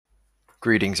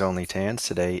Greetings, Only Tans.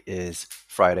 Today is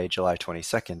Friday, July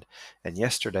 22nd, and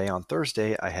yesterday on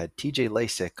Thursday, I had TJ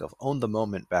Lasik of Own the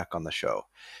Moment back on the show.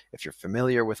 If you're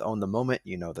familiar with Own the Moment,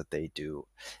 you know that they do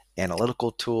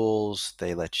analytical tools.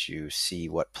 They let you see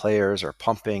what players are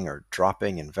pumping or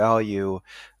dropping in value,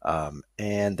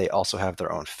 and they also have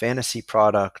their own fantasy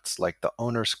products like the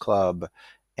Owners Club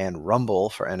and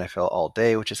Rumble for NFL All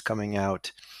Day, which is coming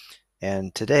out.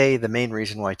 And today, the main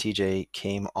reason why TJ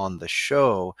came on the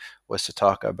show was to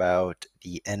talk about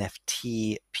the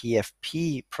NFT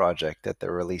PFP project that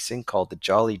they're releasing called the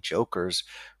Jolly Jokers,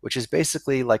 which is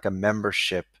basically like a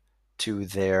membership to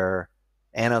their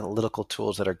analytical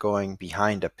tools that are going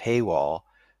behind a paywall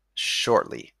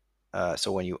shortly.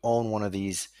 So when you own one of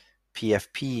these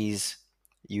PFPs,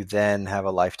 you then have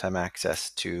a lifetime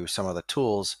access to some of the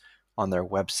tools on their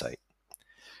website.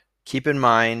 Keep in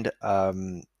mind,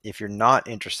 if you're not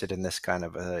interested in this kind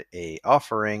of a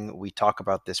offering, we talk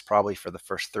about this probably for the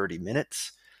first 30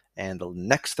 minutes. And the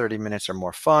next 30 minutes are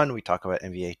more fun. We talk about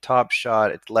NBA Top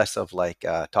Shot. It's less of like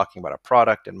talking about a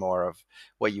product and more of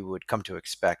what you would come to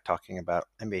expect, talking about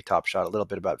NBA Top Shot, a little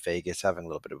bit about Vegas, having a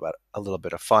little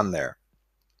bit of fun there.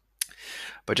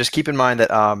 But just keep in mind that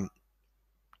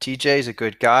TJ is a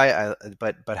good guy,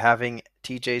 but having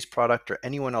TJ's product or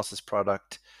anyone else's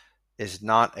product is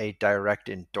not a direct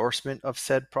endorsement of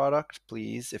said product.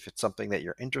 Please, if it's something that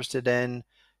you're interested in,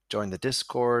 join the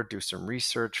Discord, do some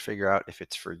research, figure out if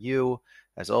it's for you.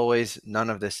 As always,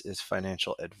 none of this is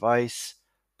financial advice,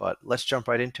 but let's jump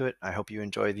right into it. I hope you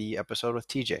enjoy the episode with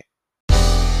TJ.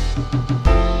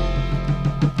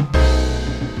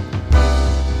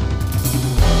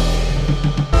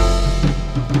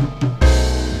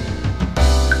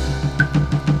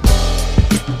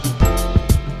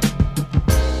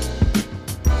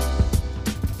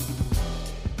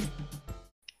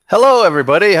 Hello,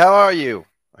 everybody. How are you?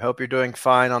 I hope you're doing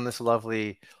fine on this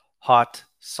lovely, hot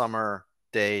summer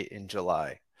day in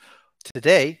July.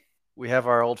 Today, we have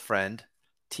our old friend,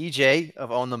 TJ of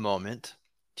Own the Moment.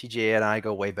 TJ and I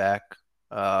go way back.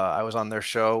 I was on their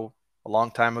show a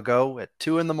long time ago at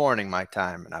 2 in the morning my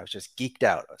time, and I was just geeked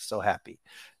out. I was so happy.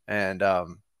 And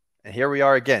here we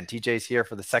are again. TJ's here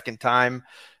for the second time.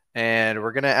 And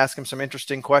we're going to ask him some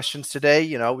interesting questions today.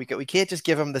 You know, we can't just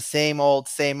give him the same old.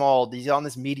 He's on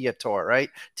this media tour, right?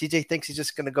 TJ thinks he's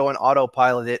just going to go and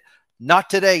autopilot it. Not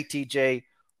today, TJ.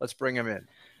 Let's bring him in.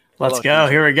 Let's go.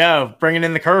 TJ. Here we go. Bringing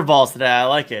in the curveballs today. I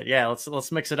like it. Yeah,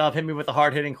 let's mix it up. Hit me with the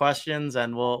hard-hitting questions,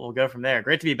 and we'll go from there.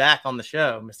 Great to be back on the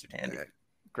show, Mr. Tandy.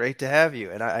 Great to have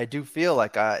you. And I do feel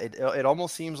like it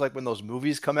almost seems like when those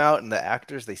movies come out and the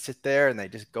actors, they sit there and they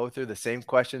just go through the same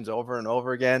questions over and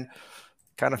over again.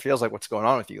 Kind of feels like what's going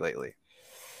on with you lately.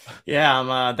 Yeah,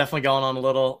 I'm definitely going on a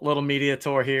little media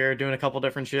tour here, doing a couple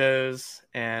different shows,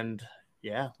 and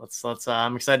yeah, let's.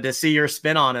 I'm excited to see your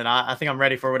spin on it. I think I'm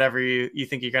ready for whatever you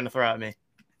think you're going to throw at me.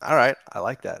 All right, I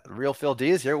like that. The real Phil D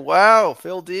is here. Wow,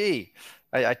 Phil D.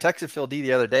 I texted Phil D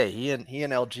the other day. He and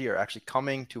LG are actually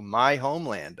coming to my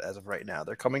homeland as of right now.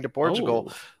 They're coming to Portugal.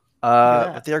 Oh.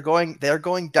 But they're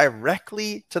going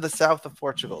directly to the south of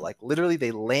Portugal. Like literally they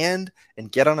land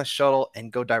and get on a shuttle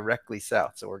and go directly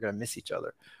south. So we're going to miss each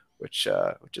other, which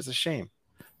is a shame.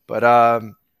 But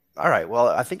all right. Well,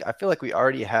 I feel like we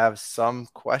already have some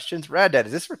questions. Rad Dad,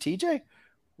 is this for TJ?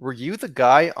 Were you the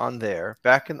guy on there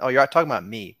back in, you're talking about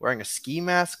me wearing a ski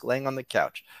mask laying on the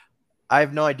couch? I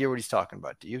have no idea what he's talking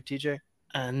about. Do you, TJ?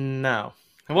 No,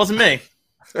 it wasn't me.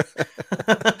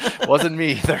 Wasn't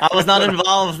me either. I was not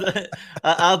involved.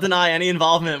 I'll deny any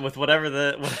involvement with whatever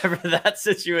that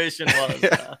situation was.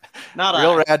 Yeah.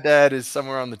 Real Rad Dad is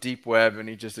somewhere on the deep web and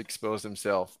he just exposed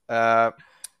himself. But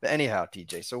anyhow,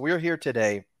 TJ, so we're here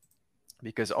today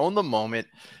because Own the Moment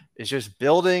is just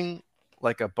building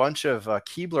like a bunch of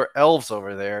Keebler elves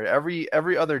over there. Every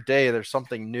other day there's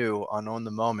something new on Own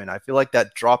the Moment. I feel like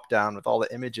that drop down with all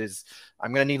the images.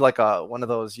 I'm gonna need like one of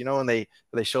those, you know, when they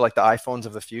show like the iPhones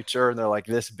of the future and they're like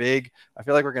this big. I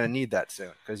feel like we're gonna need that soon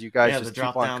because you guys just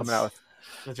keep on coming out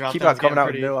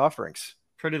with new offerings.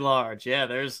 Pretty large, yeah.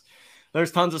 There's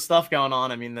tons of stuff going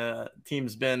on. I mean, the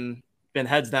team's been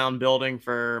heads down building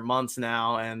for months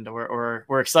now, and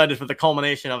we're excited for the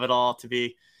culmination of it all to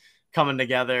be coming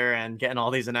together and getting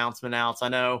all these announcement outs. I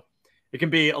know it can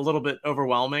be a little bit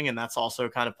overwhelming, and that's also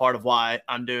kind of part of why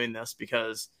I'm doing this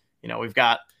because, you know, we've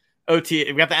got the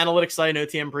analytics site and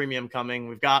OTM Premium coming.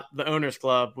 We've got the Owners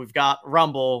Club. We've got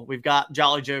Rumble. We've got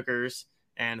Jolly Jokers.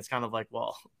 And it's kind of like,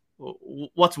 well,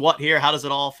 what's what here? How does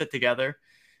it all fit together?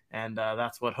 And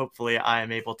that's what hopefully I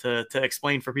am able to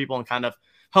explain for people and kind of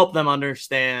help them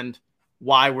understand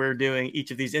why we're doing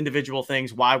each of these individual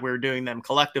things, why we're doing them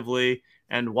collectively,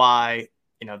 and why,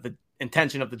 you know,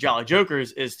 intention of the Jolly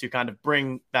Jokers is to kind of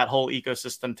bring that whole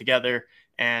ecosystem together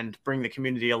and bring the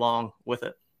community along with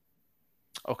it.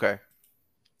 Okay.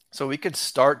 So we could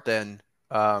start then.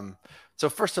 So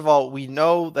first of all, we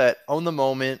know that Own the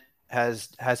Moment has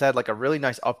had like a really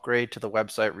nice upgrade to the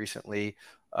website recently.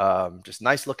 Just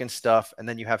nice looking stuff. And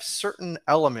then you have certain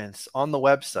elements on the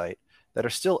website that are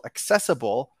still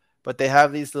accessible, but they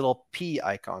have these little P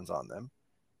icons on them.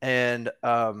 And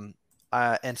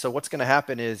so what's going to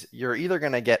happen is you're either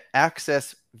going to get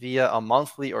access via a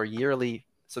monthly or yearly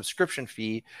subscription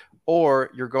fee, or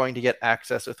you're going to get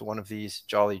access with one of these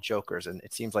Jolly Jokers. And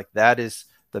it seems like that is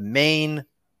the main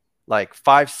like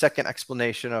 5-second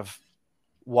explanation of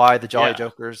why the Jolly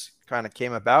Jokers kind of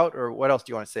came about. Or what else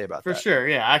do you want to say about that? For sure.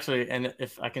 Yeah, actually, and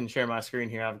if I can share my screen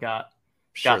here, I've got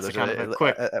kind of a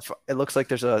quick. It looks like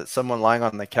there's someone lying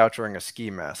on the couch wearing a ski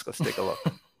mask. Let's take a look.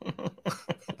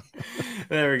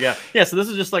 There we go. Yeah, so this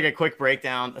is just like a quick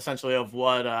breakdown, essentially, of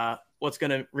what's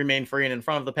going to remain free and in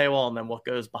front of the paywall, and then what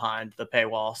goes behind the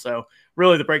paywall. So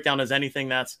really, the breakdown is anything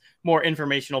that's more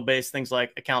informational based, things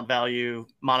like account value,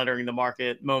 monitoring the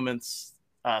market, moments,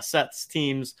 sets,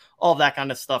 teams, all of that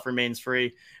kind of stuff remains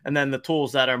free. And then the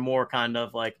tools that are more kind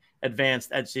of like advanced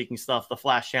edge seeking stuff, the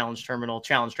Flash Challenge Terminal,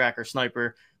 Challenge Tracker,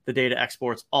 Sniper, the data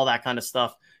exports, all that kind of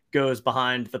stuff goes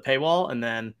behind the paywall. And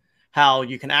then how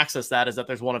you can access that is that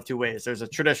there's one of two ways. There's a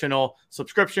traditional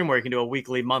subscription where you can do a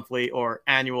weekly, monthly, or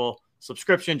annual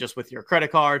subscription just with your credit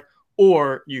card,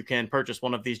 or you can purchase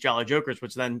one of these Jolly Jokers,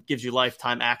 which then gives you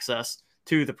lifetime access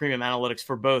to the premium analytics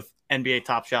for both NBA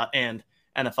Top Shot and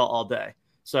NFL All Day.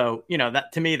 So,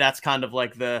 that to me, that's kind of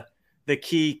like the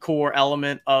key core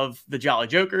element of the Jolly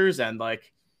Jokers, and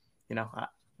like,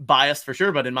 biased for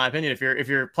sure, but in my opinion, if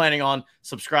you're planning on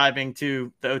subscribing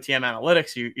to the OTM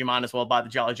analytics, you might as well buy the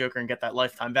Jolly Joker and get that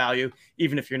lifetime value,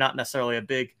 even if you're not necessarily a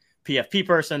big PFP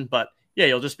person. But yeah,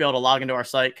 you'll just be able to log into our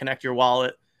site, connect your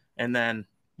wallet, and then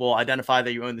we'll identify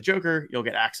that you own the Joker. You'll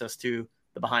get access to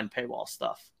the behind paywall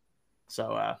stuff.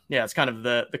 So yeah, it's kind of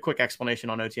the quick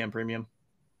explanation on OTM Premium.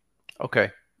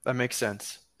 Okay, that makes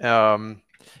sense.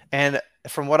 And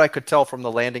from what I could tell from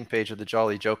the landing page of the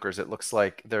Jolly Jokers, it looks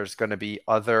like there's going to be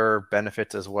other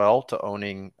benefits as well to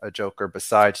owning a Joker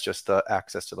besides just the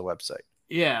access to the website.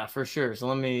 Yeah, for sure. So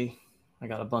I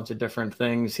got a bunch of different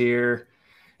things here.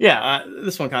 Yeah,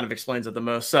 this one kind of explains it the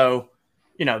most. So,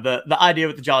 the idea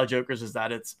with the Jolly Jokers is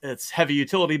that it's heavy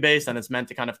utility based, and it's meant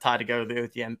to kind of tie together the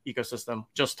OTM ecosystem.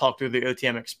 Just talk through the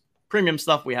OTM Premium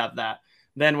stuff. We have that.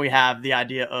 Then we have the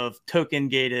idea of token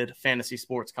gated fantasy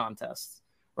sports contests.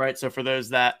 Right. So for those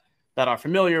that are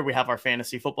familiar, we have our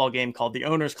fantasy football game called the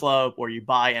Owners Club, where you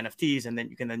buy NFTs and then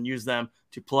you can then use them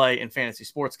to play in fantasy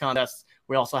sports contests.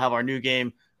 We also have our new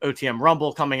game, OTM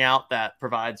Rumble, coming out that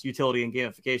provides utility and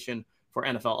gamification for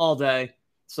NFL All Day.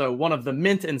 So one of the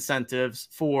mint incentives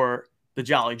for the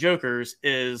Jolly Jokers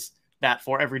is that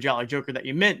for every Jolly Joker that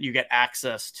you mint, you get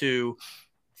access to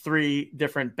 3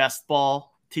 different best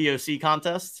ball TOC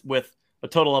contests with a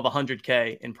total of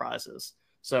 100K in prizes.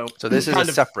 So this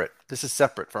is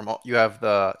separate from you have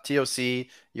the TOC,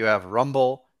 you have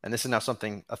Rumble, and this is now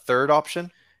a third option.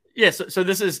 Yeah. So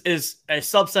this is a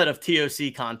subset of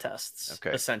TOC contests,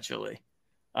 essentially.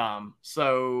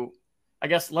 So I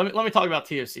guess let me talk about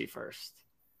TOC first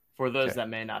for those that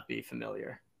may not be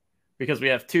familiar, because we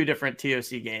have 2 different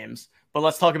TOC games, but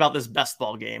let's talk about this best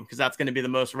ball game, because that's going to be the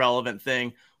most relevant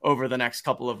thing over the next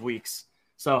couple of weeks.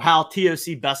 So how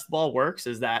TOC best ball works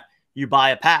is that you buy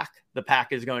a pack. The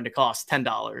pack is going to cost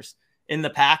 $10. In the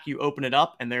pack, you open it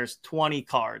up and there's 20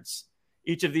 cards.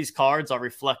 Each of these cards are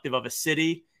reflective of a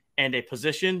city and a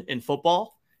position in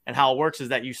football. And how it works is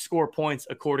that you score points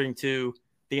according to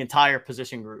the entire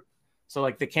position group. So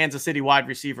like the Kansas City wide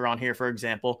receiver on here, for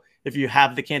example, if you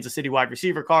have the Kansas City wide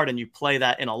receiver card and you play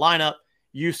that in a lineup,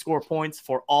 you score points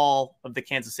for all of the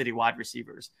Kansas City wide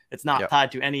receivers. It's not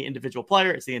tied to any individual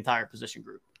player. It's the entire position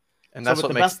group. And that's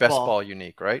what makes best ball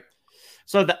unique, right?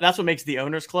 So that's what makes the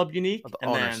Owners Club unique.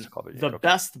 The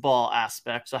best ball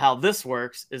aspect. So how this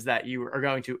works is that you are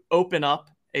going to open up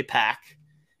a pack.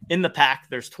 In the pack,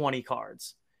 there's 20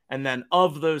 cards. And then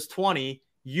of those 20,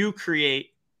 you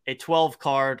create a 12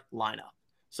 card lineup.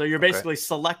 So you're basically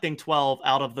selecting 12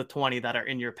 out of the 20 that are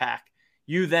in your pack.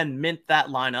 You then mint that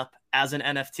lineup as an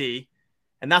NFT.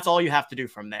 And that's all you have to do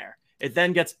from there. It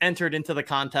then gets entered into the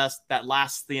contest that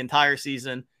lasts the entire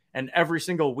season. And every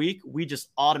single week, we just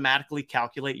automatically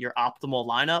calculate your optimal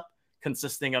lineup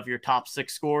consisting of your top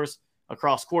 6 scores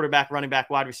across quarterback, running back,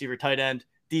 wide receiver, tight end,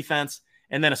 defense,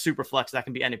 and then a super flex that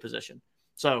can be any position.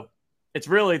 So it's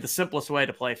really the simplest way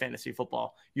to play fantasy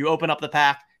football. You open up the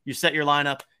pack, you set your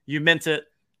lineup, you mint it,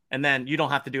 and then you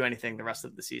don't have to do anything the rest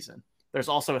of the season. There's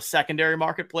also a secondary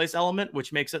marketplace element,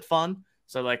 which makes it fun.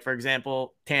 So, like, for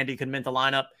example, Tandy could mint a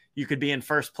lineup. You could be in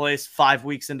first place 5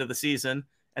 weeks into the season,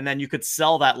 and then you could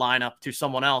sell that lineup to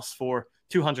someone else for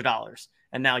 $200.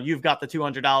 And now you've got the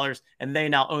 $200, and they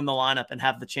now own the lineup and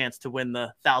have the chance to win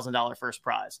the $1,000 first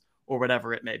prize or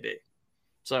whatever it may be.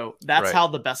 So that's Right. how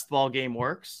the best ball game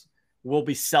works. We'll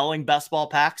be selling best ball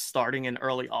packs starting in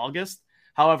early August.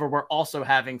 However, we're also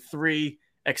having 3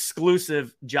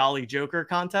 exclusive Jolly Joker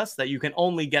contests that you can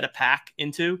only get a pack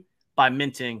into by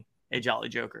minting a Jolly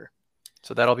Joker.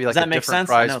 So that'll be like Does a that make different sense?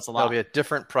 prize. I know it's a That'll lot. be a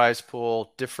different prize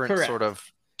pool, different Correct. sort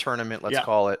of tournament, let's Yeah.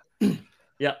 call it.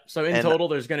 Yep. So in total,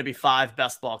 there's going to be 5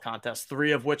 best ball contests,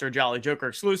 3 of which are Jolly Joker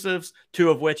exclusives, 2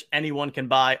 of which anyone can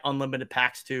buy unlimited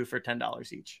packs to for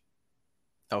 $10 each.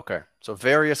 Okay. So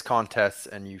various contests,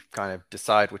 and you kind of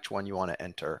decide which one you want to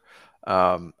enter.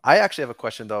 I actually have a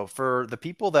question, though. For the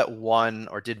people that won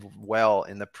or did well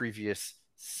in the previous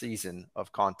season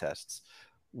of contests,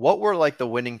 what were like the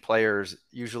winning players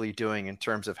usually doing in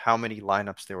terms of how many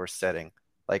lineups they were setting?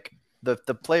 Like the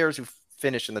players who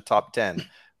finished in the top 10,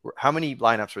 how many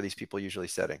lineups were these people usually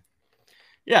setting?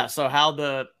 Yeah. So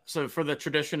for the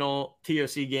traditional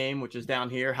TOC game, which is down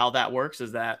here, how that works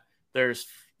is that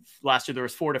last year there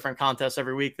was 4 different contests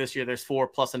every week. This year there's 4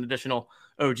 plus an additional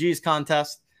OGs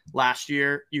contest. Last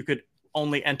year you could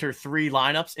only enter 3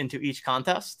 lineups into each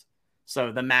contest.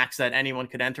 So the max that anyone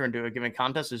could enter into a given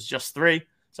contest is just 3.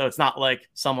 So it's not like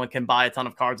someone can buy a ton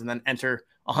of cards and then enter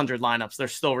 100 lineups. They're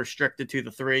still restricted to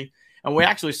the 3. And we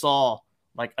actually saw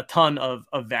like a ton of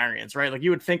variance, right? Like you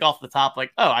would think off the top,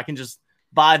 like, oh, I can just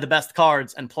buy the best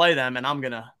cards and play them and I'm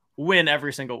going to win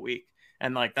every single week.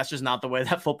 And like, that's just not the way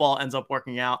that football ends up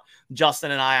working out.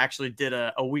 Justin and I actually did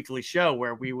a weekly show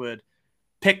where we would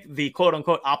pick the quote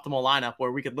unquote optimal lineup,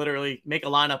 where we could literally make a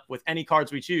lineup with any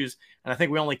cards we choose. And I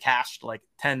think we only cashed like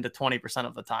 10 to 20%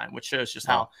 of the time, which shows just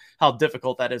how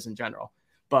difficult that is in general.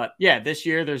 But yeah, this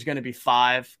year there's going to be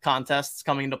 5 contests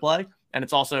coming into play. And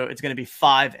it's going to be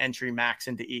 5 entry max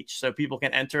into each. So people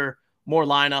can enter more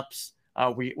lineups.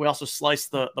 We also slice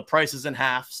the prices in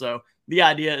half. So the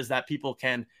idea is that people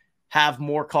can have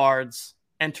more cards,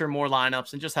 enter more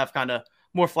lineups, and just have kind of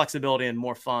more flexibility and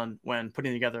more fun when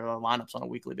putting together lineups on a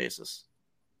weekly basis.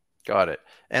 Got it.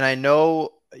 And I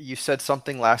know you said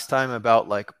something last time about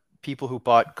like people who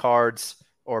bought cards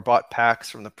or bought packs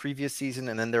from the previous season,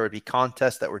 and then there would be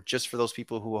contests that were just for those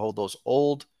people who hold those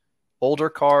older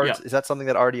cards. Yep. Is that something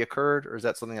that already occurred, or is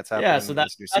that something that's happening so in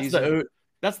this new season?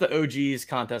 That's the OGs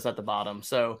contest at the bottom.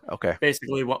 So Okay.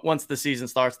 basically, once the season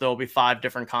starts, there will be 5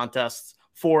 different contests.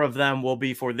 4 of them will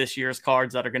be for this year's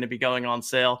cards that are going to be going on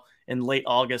sale in late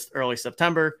August, early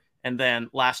September. And then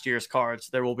last year's cards,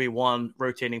 there will be 1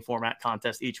 rotating format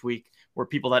contest each week where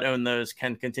people that own those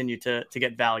can continue to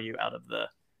get value out of the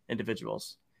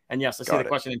individuals. And yes, I see the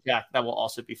question in chat. That will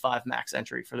also be 5 max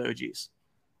entry for the OGs.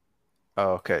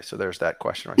 Oh, okay. So there's that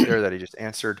question right there that he just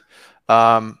answered.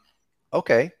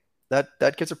 Okay.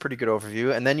 That gets a pretty good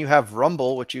overview. And then you have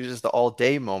Rumble, which uses the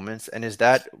all-day moments. And does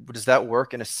that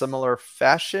work in a similar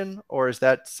fashion, or is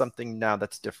that something now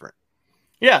that's different?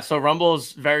 Yeah, so Rumble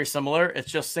is very similar. It's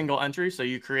just single entry. So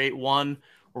you create 1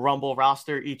 Rumble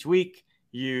roster each week.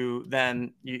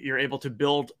 You're able to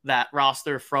build that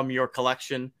roster from your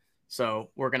collection. So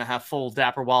we're going to have full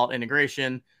Dapper Wallet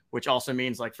integration, which also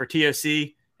means like for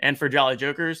TOC and for Jolly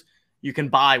Jokers, you can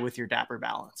buy with your Dapper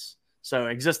balance. So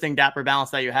existing Dapper balance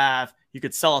that you have, you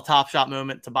could sell a Top Shot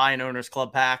moment to buy an Owner's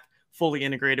Club pack, fully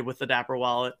integrated with the Dapper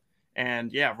wallet.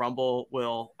 And yeah, Rumble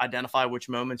will identify which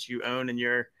moments you own in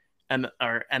your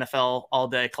NFL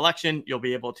all-day collection. You'll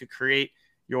be able to create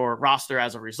your roster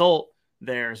as a result.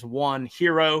 There's 1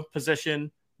 hero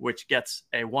position, which gets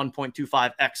a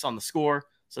 1.25x on the score.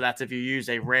 So that's if you use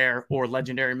a rare or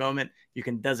legendary moment, you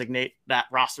can designate that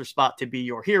roster spot to be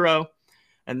your hero.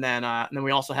 And then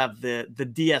we also have the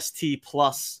DST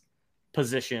plus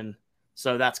position.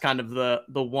 So that's kind of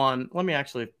the one. Let me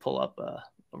actually pull up a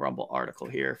Rumble article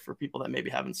here for people that maybe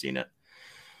haven't seen it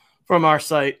from our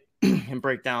site and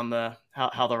break down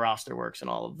how the roster works and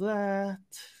all of that.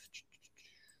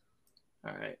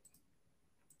 All right.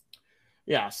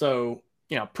 Yeah. So,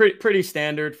 pretty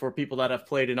standard for people that have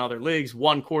played in other leagues.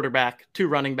 1 quarterback, 2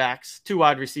 running backs, 2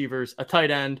 wide receivers, a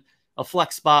tight end, a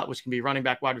flex spot, which can be running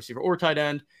back, wide receiver, or tight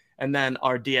end, and then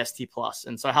our DST plus.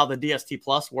 And so how the DST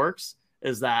plus works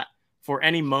is that for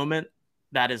any moment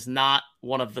that is not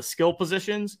one of the skill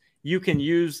positions, you can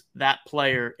use that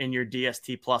player in your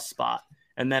DST plus spot.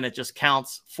 And then it just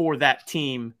counts for that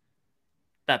team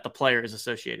that the player is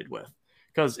associated with.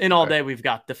 Because in all day, we've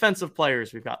got defensive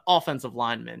players, we've got offensive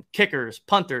linemen, kickers,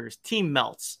 punters, team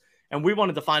melts. And we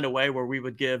wanted to find a way where we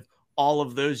would give all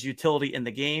of those utility in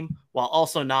the game while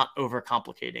also not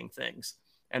overcomplicating things.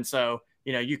 And so,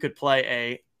 you could play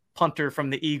a punter from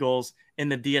the Eagles in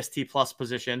the DST plus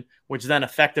position, which then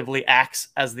effectively acts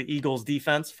as the Eagles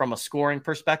defense from a scoring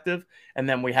perspective. And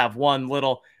then we have one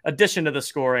little addition to the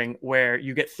scoring where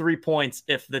you get 3 points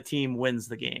if the team wins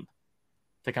the game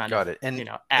to kind Got of, it. And,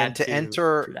 add and to to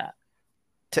enter that.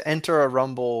 To enter a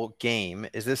Rumble game,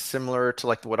 is this similar to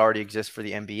like what already exists for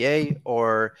the NBA,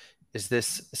 or is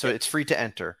this so it's free to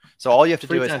enter? So all you have to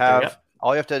do is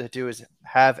all you have to do is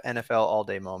have NFL all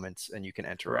day moments, and you can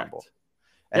enter Correct. Rumble.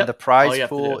 And the prize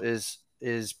pool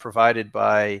is provided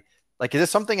by, like, is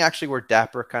this something actually where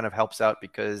Dapper kind of helps out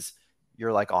because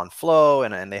you're like on Flow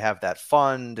and they have that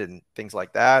fund and things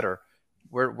like that, or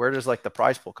where does like the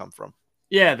prize pool come from?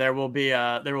 Yeah, there will be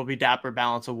Dapper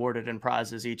balance awarded in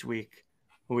prizes each week.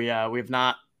 We've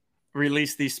not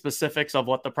released the specifics of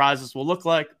what the prizes will look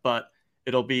like, but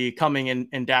it'll be coming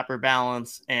in Dapper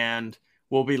balance, and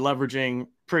we'll be leveraging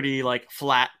pretty like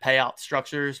flat payout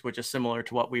structures, which is similar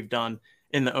to what we've done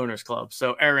in the Owners Club.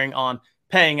 So erring on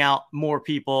paying out more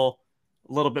people,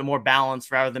 a little bit more balanced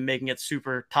rather than making it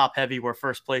super top heavy where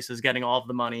first place is getting all of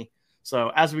the money.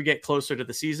 So as we get closer to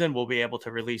the season, we'll be able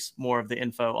to release more of the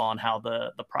info on how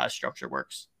the prize structure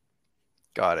works.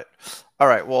 Got it. All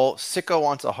right. Well, Sicko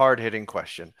wants a hard-hitting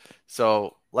question.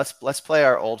 So let's play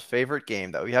our old favorite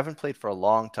game that we haven't played for a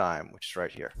long time, which is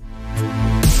right here.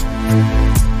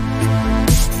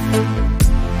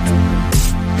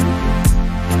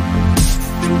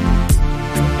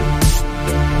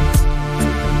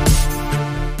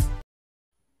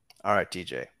 All right,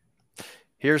 TJ.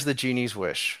 Here's the genie's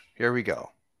wish. Here we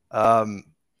go.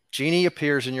 Genie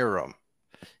appears in your room.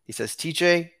 He says,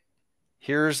 TJ,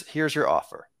 here's your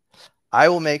offer. I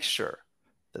will make sure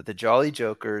that the Jolly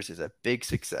Jokers is a big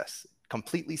success.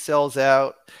 Completely sells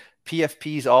out.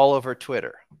 PFPs all over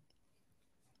Twitter.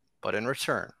 But in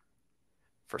return,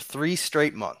 for 3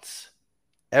 straight months,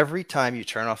 every time you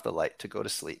turn off the light to go to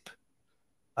sleep,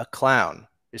 a clown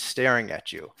is staring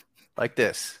at you like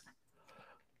this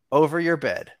over your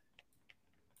bed.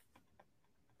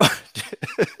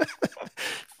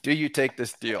 Do you take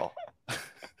this deal?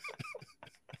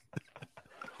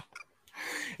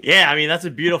 Yeah, I mean, that's a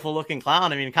beautiful looking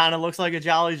clown. I mean, it kind of looks like a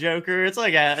Jolly Joker. It's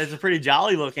a pretty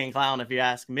jolly looking clown, if you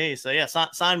ask me. So yeah,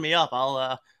 sign me up.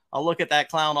 I'll look at that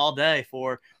clown all day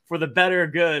for the better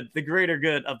good, the greater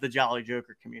good of the Jolly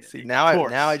Joker community. See, now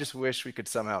I just wish we could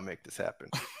somehow make this happen.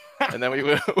 And then we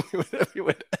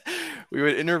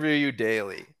would interview you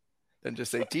daily and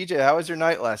just say, TJ, how was your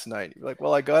night last night? You're like,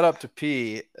 well, I got up to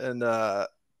pee and I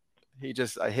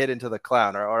hit into the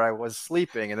clown, or I was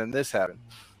sleeping and then this happened.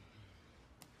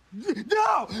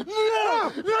 No!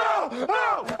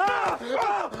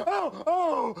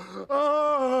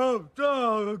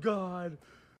 Oh, God.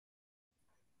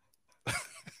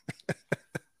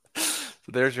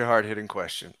 So there's your hard-hitting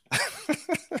question.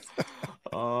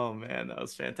 Oh, man, that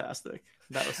was fantastic.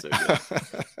 That was so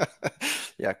good.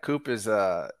 Yeah, Coop is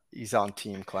he's on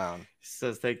Team Clown. He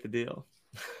says take the deal.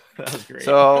 That was great.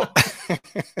 So,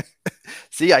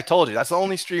 see, I told you. That's the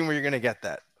only stream where you're going to get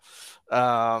that.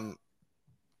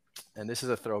 And this is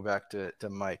a throwback to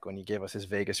Mike when he gave us his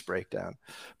Vegas breakdown.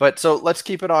 But so let's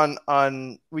keep it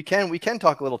on. We can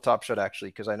talk a little Top Shot, actually,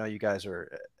 because I know you guys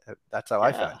are. That's how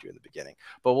I found you in the beginning.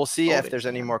 But we'll see if there's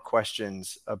any more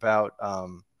questions about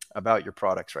your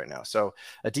products right now. So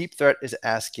a Deep Threat is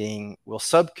asking, will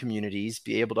sub communities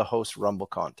be able to host Rumble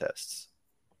contests?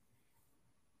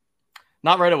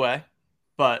 Not right away,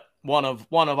 but one of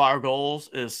our goals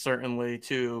is certainly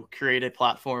to create a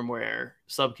platform where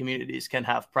sub communities can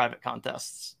have private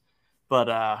contests.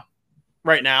 But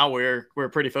right now we're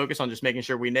pretty focused on just making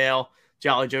sure we nail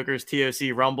Jolly Jokers TOC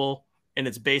Rumble in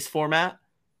its base format.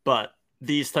 But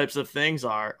these types of things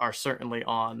are certainly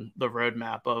on the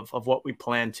roadmap of what we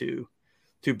plan to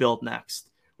build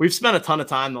next. We've spent a ton of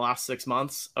time the last 6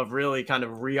 months of really kind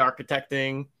of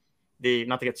re-architecting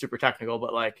not to get super technical,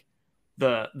 but like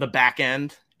the back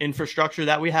end infrastructure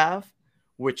that we have,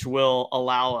 which will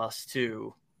allow us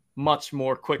to much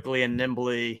more quickly and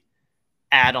nimbly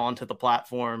add on to the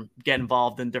platform, get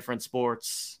involved in different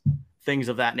sports, things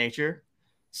of that nature.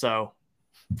 So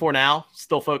for now,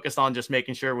 still focused on just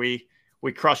making sure we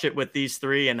crush it with these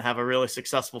 3 and have a really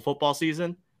successful football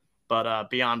season. But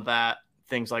beyond that,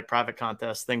 things like private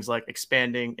contests, things like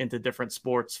expanding into different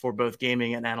sports for both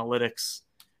gaming and analytics,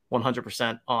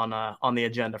 100% on the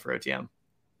agenda for OTM.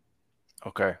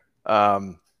 Okay.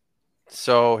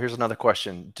 So here's another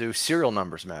question. Do serial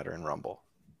numbers matter in Rumble?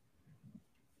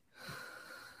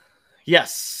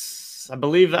 Yes. I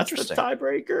believe that's the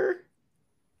tiebreaker.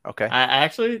 Okay. I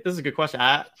actually, this is a good question.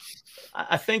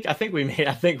 I think we made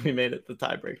it the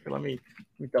tiebreaker. Let me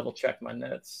double check my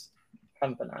notes. I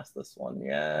haven't been asked this one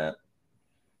yet.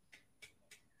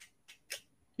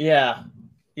 Yeah,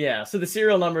 yeah. So the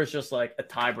serial number is just like a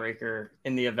tiebreaker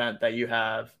in the event that you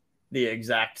have the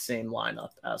exact same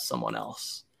lineup as someone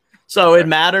else. So it Okay.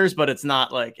 matters, but it's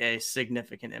not like a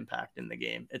significant impact in the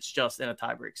game. It's just in a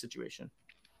tiebreak situation.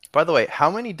 By the way,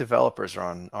 how many developers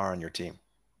are on your team?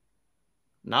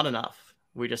 Not enough.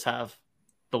 We just have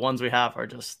the ones we have are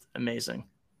just amazing.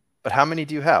 But how many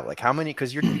do you have? Like how many?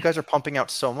 Because you guys are pumping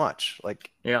out so much.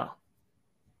 Like, Yeah,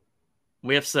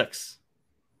 we have six.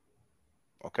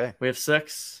 okay, We have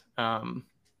six.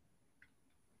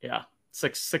 Yeah,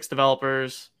 six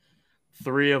developers,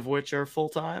 three of which are full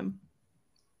time,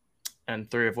 and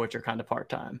three of which are kind of part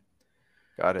time.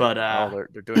 got it. But Oh,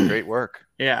 they're doing great work.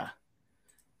 yeah,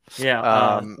 yeah.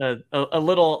 Um, A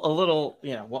little.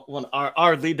 One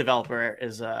our lead developer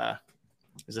is a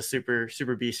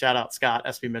super beast. Shout out Scott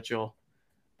SB Mitchell,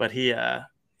 but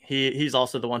he's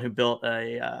also the one who built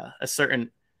a certain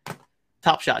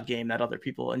Top Shot game that other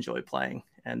people enjoy playing,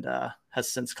 and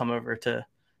has since come over to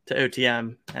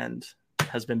OTM and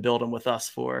has been building with us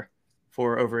for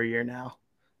over a year now. so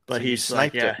But you he's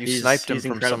like, sniped it. yeah, You he's sniped him he's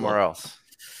from somewhere incredible. else.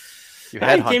 You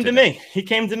Yeah, he came to headhunted him. me. He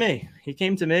came to me. He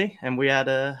came to me, and we had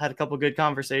a couple good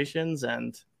conversations,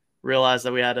 and realized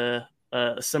that we had a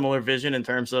similar vision in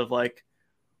terms of like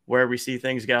where we see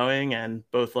things going, and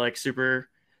both like super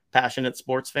passionate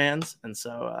sports fans. And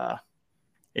so,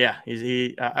 yeah,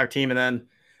 he our team, and then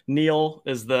Neil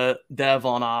is the dev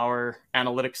on our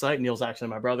analytics site. Neil's actually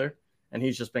my brother, and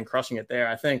he's just been crushing it there.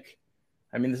 I think.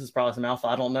 I mean, this is probably some alpha.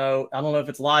 I don't know. I don't know if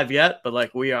it's live yet, but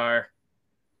like we are,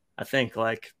 I think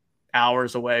like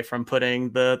hours away from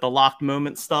putting the locked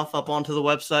moment stuff up onto the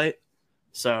website.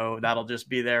 So that'll just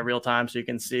be there real time, so you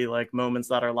can see like moments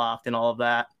that are locked and all of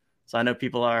that. So I know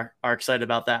people are excited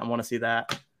about that and want to see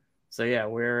that. So yeah,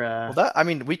 we're Well, that I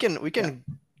mean, we yeah. can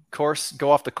course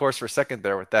go off the course for a second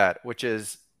there with that, which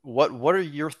is what are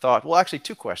your thoughts? Well, actually,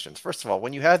 two questions. First of all,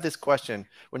 when you had this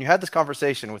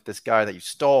conversation with this guy that you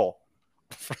stole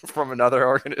from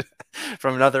another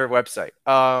from another website,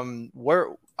 where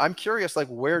I'm curious, like,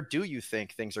 where do you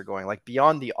think things are going? Like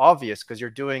beyond the obvious, because you're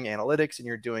doing analytics and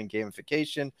you're doing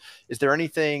gamification. Is there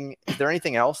anything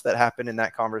else that happened in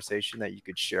that conversation that you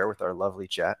could share with our lovely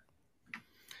chat?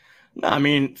 No, I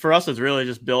mean, for us, it's really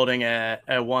just building a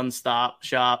one stop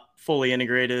shop, fully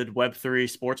integrated Web3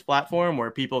 sports platform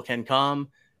where people can come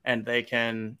and they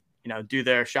can, do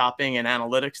their shopping and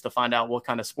analytics to find out what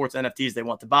kind of sports NFTs they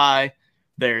want to buy.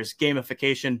 There's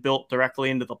gamification built directly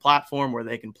into the platform where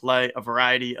they can play a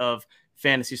variety of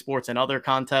fantasy sports and other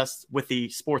contests with the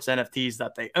sports NFTs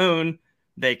that they own.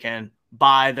 They can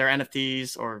buy their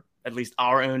NFTs, or at least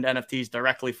our owned NFTs,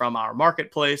 directly from our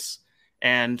marketplace,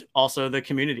 and also the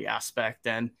community aspect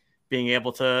and being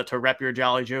able to rep your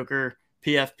Jolly Joker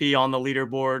PFP on the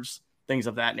leaderboards, things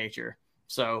of that nature.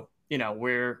 So,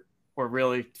 we're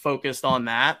really focused on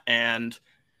that and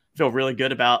feel really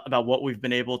good about what we've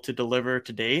been able to deliver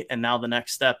to date. And now the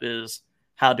next step is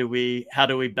how do we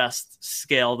best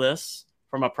scale this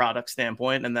from a product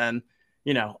standpoint, and then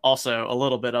also a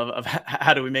little bit of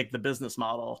how do we make the business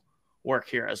model work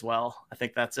here as well. I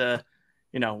think that's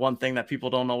one thing that people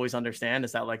don't always understand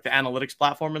is that like the analytics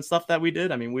platform and stuff that we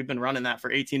did. I mean, we've been running that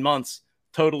for 18 months,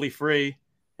 totally free,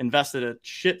 invested a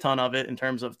shit ton of it in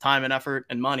terms of time and effort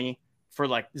and money for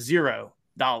like $0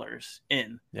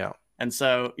 in. Yeah. And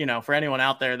so, for anyone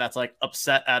out there that's like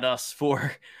upset at us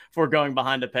for going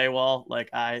behind a paywall, like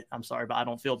I'm sorry, but I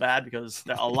don't feel bad because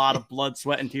a lot of blood,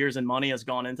 sweat, and tears and money has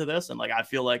gone into this. And like I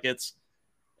feel like it's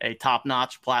a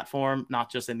top-notch platform, not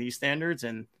just in these standards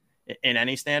and in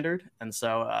any standard. And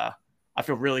so I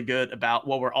feel really good about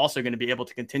what we're also going to be able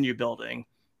to continue building,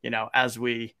 as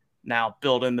we now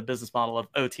build in the business model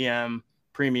of OTM,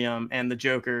 premium, and the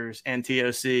Jokers and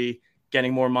TOC,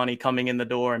 getting more money coming in the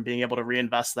door and being able to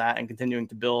reinvest that and continuing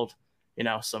to build,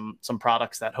 some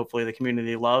products that hopefully the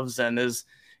community loves and is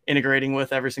integrating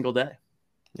with every single day.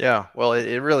 Yeah, well,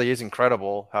 it really is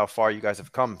incredible how far you guys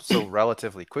have come so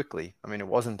relatively quickly. I mean, it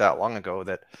wasn't that long ago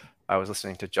that I was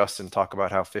listening to Justin talk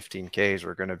about how 15Ks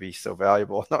were going to be so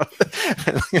valuable.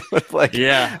 Like,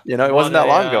 Yeah. it What wasn't that a,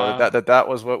 long ago that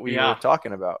was what we were yeah.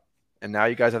 talking about. And now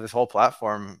you guys have this whole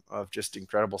platform of just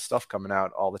incredible stuff coming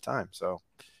out all the time. So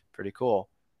pretty cool.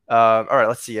 All right,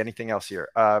 let's see. Anything else here?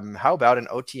 How about an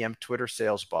OTM Twitter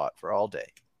sales bot for all day?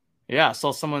 Yeah, I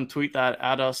saw someone tweet that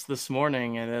at us this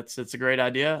morning, and it's a great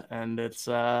idea, and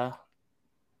it'll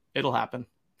happen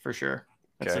for sure.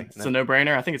 It's a, Okay. And it's a then no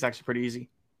brainer. I think it's actually pretty easy.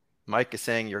 Mike is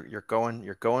saying you're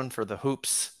going for the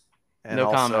hoops. And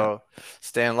No comment. also,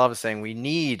 Stan Love is saying we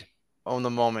need Own the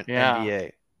Moment Yeah.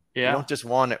 NBA. We don't Yeah. just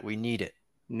want it, we need it.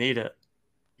 Need it.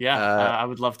 Yeah. Uh, I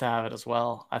would love to have it as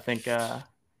well. I think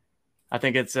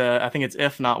it's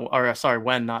if not, or sorry,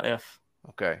 when, not if.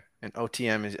 okay. And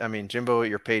OTM is, I mean, Jimbo,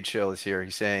 your paid shill is here.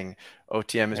 He's saying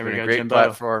OTM has There been we a go, great Jimbo.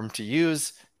 platform to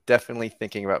use. Definitely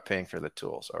thinking about paying for the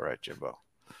tools. All right, Jimbo.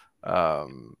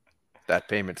 Um, that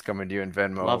payment's coming to you in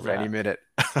Love Venmo any that. minute.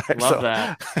 Love So,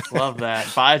 that. Love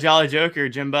that. Buy a Jolly Joker,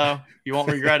 Jimbo. You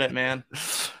won't regret it, man.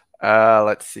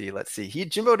 let's see. Let's see.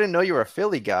 Jimbo didn't know you were a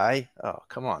Philly guy. Oh,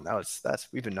 come on.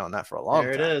 We've been knowing that for a long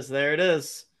There it time. is. There it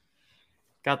is.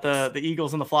 Got the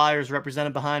Eagles and the Flyers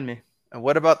represented behind me. And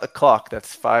what about the clock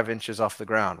that's 5 inches off the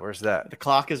ground? Where's that? The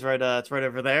clock is right. It's right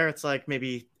over there. It's like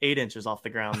maybe 8 inches off the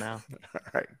ground now. All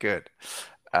right, good.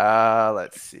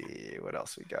 Let's see what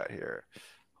else we got here.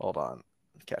 Hold on,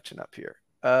 I'm catching up here.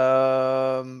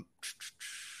 Uh,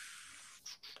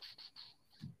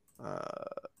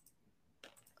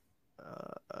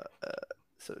 uh,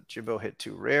 so Jimbo hit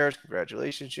 2 rares.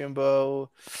 Congratulations, Jimbo.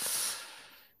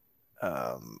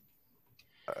 All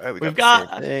right, We've the same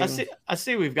got. thing. I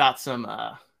see. We've got some.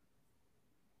 Here,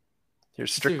 We've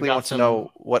Strictly got wants to some.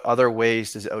 know what other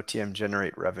ways does OTM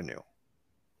generate revenue?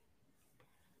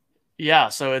 Yeah.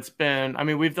 So it's been. I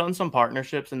mean, we've done some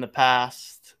partnerships in the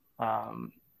past.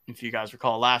 If you guys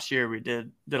recall, last year we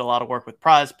did a lot of work with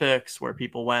Prize Picks, where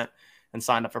people went and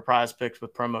signed up for Prize Picks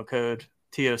with promo code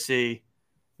TOC.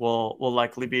 We'll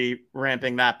likely be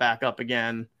ramping that back up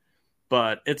again,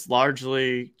 but it's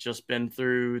largely just been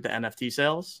through the NFT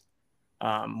sales.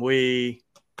 We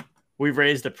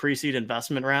raised a pre-seed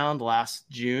investment round last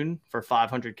June for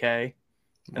 500K,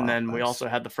 and Wow, then we nice. also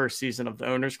had the first season of the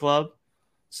Owners Club,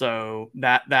 so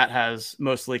that has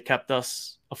mostly kept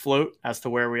us afloat as to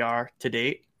where we are to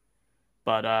date.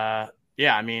 But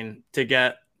yeah, I mean, to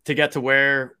get to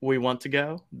where we want to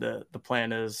go, the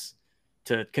plan is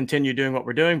to continue doing what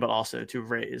we're doing, but also to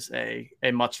raise a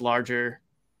much larger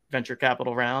venture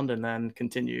capital round and then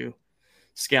continue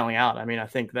scaling out. I mean, I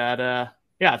think that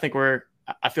yeah,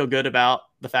 I feel good about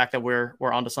the fact that we're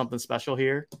onto something special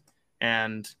here,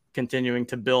 and continuing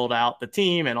to build out the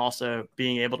team, and also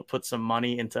being able to put some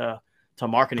money into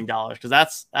marketing dollars, because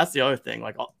that's the other thing.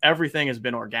 Like, everything has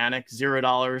been organic,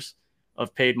 $0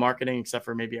 of paid marketing, except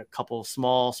for maybe a couple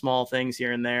small things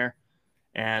here and there.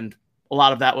 And a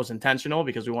lot of that was intentional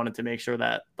because we wanted to make sure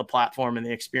that the platform and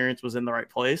the experience was in the right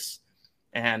place.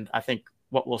 And I think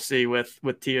what we'll see with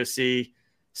TOC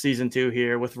season 2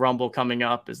 here, with Rumble coming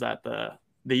up, is that the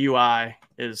UI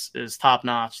is top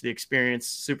notch. The experience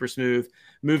super smooth.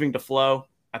 Moving to Flow,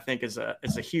 I think, is a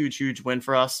huge win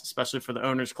for us, especially for the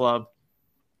Owners Club,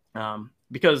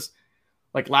 because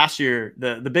like last year,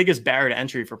 the biggest barrier to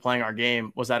entry for playing our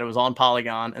game was that it was on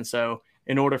Polygon, and so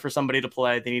in order for somebody to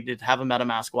play, they needed to have a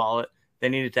MetaMask wallet. They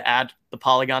needed to add the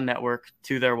Polygon network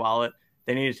to their wallet.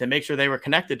 They needed to make sure they were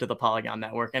connected to the Polygon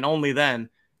network, and only then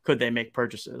could they make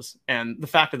purchases. And the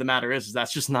fact of the matter is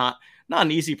that's just not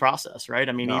an easy process, right?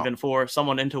 I mean, No, even for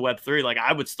someone into Web3, like,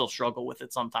 I would still struggle with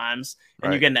it sometimes.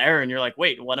 And you right, get an error and you're like,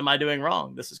 wait, what am I doing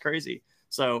wrong? This is crazy.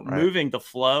 So right. moving to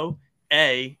Flow,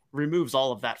 removes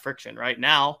all of that friction. Right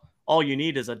now, all you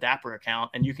need is a Dapper account,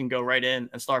 and you can go right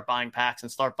in and start buying packs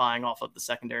and start buying off of the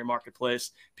secondary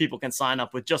marketplace. People can sign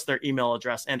up with just their email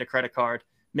address and a credit card,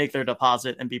 make their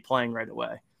deposit, and be playing right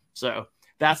away. So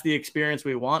that's the experience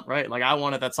we want, right? Like, I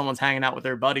want it that someone's hanging out with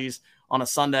their buddies on a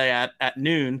Sunday at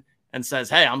noon and says,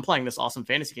 hey, I'm playing this awesome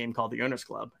fantasy game called the Owners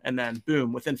Club. And then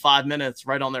boom, within 5 minutes,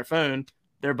 right on their phone,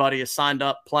 their buddy is signed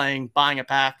up, playing, buying a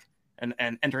pack, and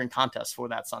entering contests for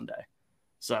that Sunday.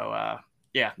 So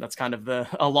yeah, that's kind of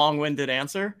a long-winded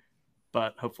answer,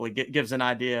 but hopefully gives an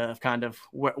idea of kind of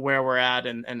where we're at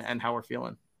and how we're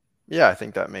feeling. Yeah, I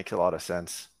think that makes a lot of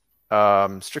sense.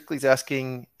 Strictly's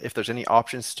asking if there's any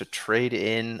options to trade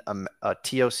in a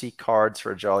TOC cards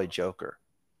for a Jolly Joker.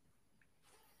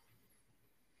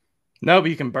 No, but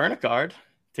you can burn a card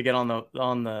to get on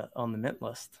the mint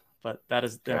list. But that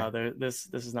is Okay. this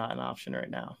is not an option right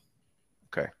now.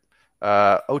 Okay.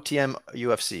 OTM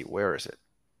UFC, where is it?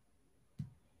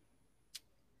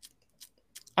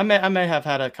 I may have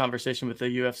had a conversation with the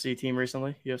UFC team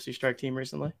recently, UFC Strike team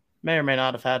recently. May or may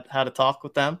not have had a talk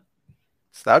with them.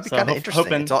 So that would be So kind of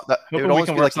interesting. It's all, it would hoping we almost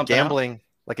can be work something out.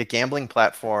 like a gambling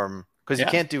platform, because you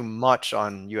Yeah. can't do much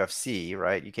on UFC,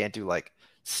 right? You can't do like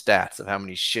stats of how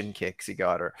many shin kicks he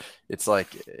got, or it's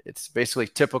basically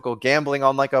typical gambling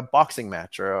on like a boxing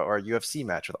match or a UFC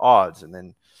match with odds, and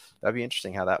then that'd be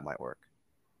interesting how that might work.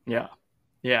 Yeah.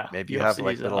 Yeah. Maybe you have UFC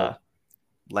like is little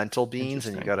lentil beans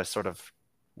and you interesting. got to sort of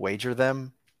wager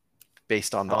them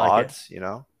based on I the like it. odds, you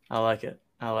know? I like it.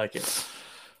 I like it.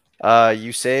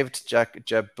 You saved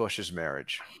Jeb Bush's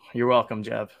marriage. You're welcome,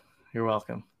 Jeb. You're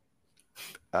welcome.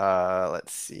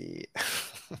 Let's see.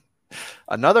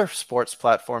 Another sports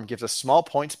platform gives a small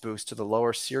points boost to the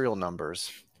lower serial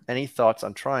numbers. Any thoughts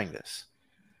on trying this?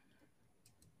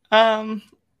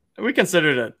 We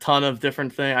considered a ton of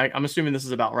different things. I'm assuming this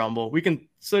is about Rumble. We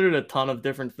considered a ton of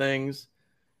different things.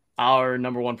 Our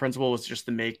number one principle was just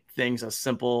to make things as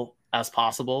simple as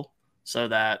possible so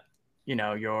that,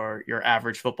 your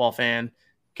average football fan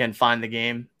can find the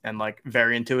game and like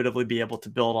very intuitively be able to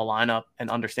build a lineup and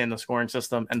understand the scoring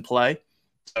system and play.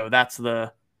 So that's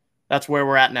where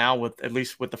we're at now with, at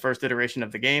least with the first iteration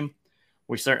of the game.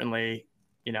 We certainly,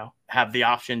 have the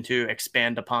option to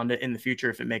expand upon it in the future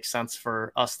if it makes sense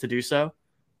for us to do so.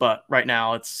 But right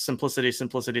now it's simplicity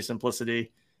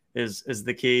is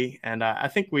the key. And I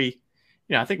think we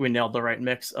nailed the right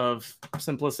mix of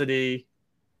simplicity,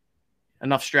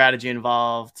 enough strategy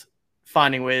involved,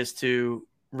 finding ways to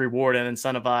reward and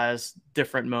incentivize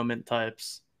different moment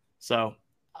types. So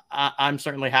I'm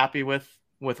certainly happy with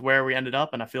where we ended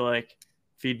up. And I feel like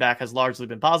feedback has largely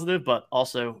been positive, but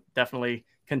also definitely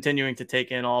continuing to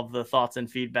take in all of the thoughts and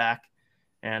feedback,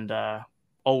 and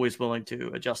always willing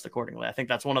to adjust accordingly. I think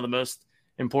that's one of the most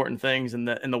important things in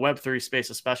the Web3 space,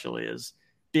 especially, is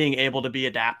being able to be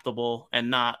adaptable and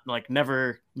not like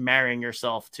never marrying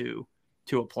yourself to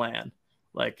a plan.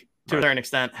 Like to a certain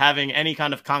extent, having any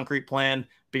kind of concrete plan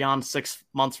beyond 6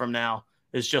 months from now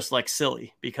is just like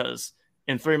silly, because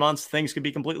in 3 months things could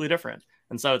be completely different.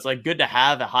 And so it's like good to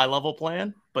have a high level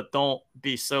plan, but don't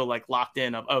be so like locked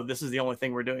in of, oh, this is the only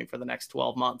thing we're doing for the next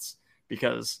 12 months.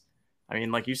 Because I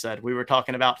mean, like you said, we were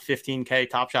talking about 15K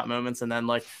Top Shot moments. And then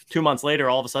like 2 months later,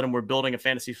 all of a sudden we're building a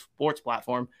fantasy sports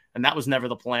platform. And that was never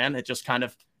the plan. It just kind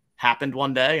of happened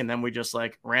one day. And then we just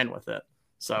like ran with it.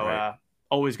 So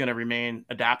always going to remain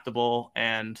adaptable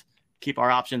and keep our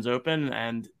options open.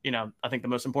 And, I think the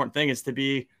most important thing is to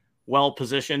be well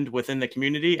positioned within the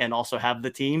community and also have the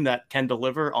team that can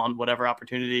deliver on whatever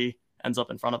opportunity ends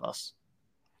up in front of us.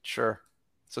 Sure.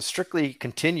 So Strictly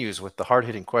continues with the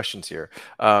hard-hitting questions here.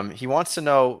 He wants to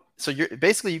know, so you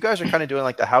guys are kind of doing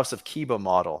like the House of Kiba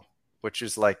model, which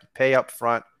is like pay up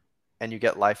front and you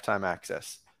get lifetime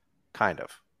access, kind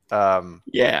of.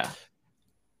 Yeah.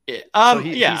 He's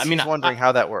wondering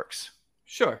how that works.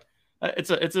 Sure.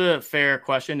 It's a fair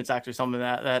question. It's actually something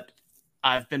that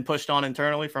I've been pushed on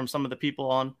internally from some of the people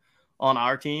on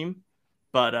our team,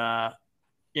 but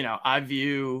I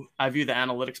view the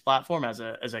analytics platform as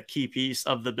a key piece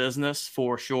of the business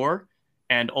for sure,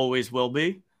 and always will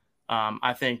be.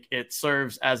 I think it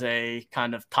serves as a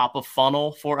kind of top of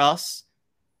funnel for us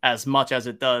as much as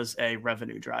it does a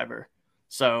revenue driver.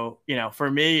 So,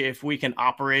 for me, if we can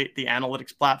operate the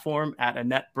analytics platform at a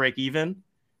net break even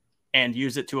and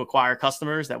use it to acquire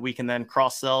customers that we can then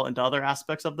cross-sell into other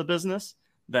aspects of the business,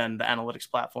 then the analytics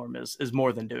platform is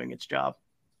more than doing its job.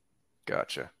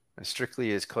 Gotcha. And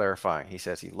Strictly is clarifying. He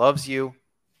says he loves you,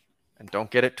 and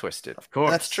don't get it twisted. Of course.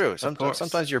 And that's true.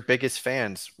 Sometimes your biggest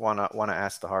fans wanna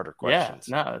ask the harder questions.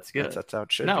 Yeah, no, it's good. That's how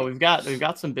it should be. No, we've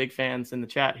got some big fans in the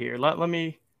chat here.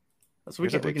 We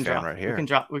can drop right here.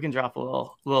 We can drop a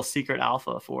little secret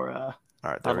alpha for all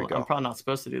right, there we go. I'm probably not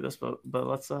supposed to do this, but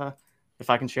let's if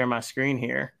I can share my screen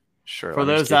here. Sure. For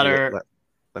those that are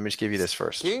let me just give you this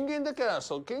first. King in the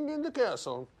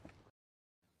castle.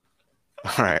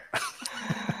 All right.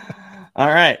 All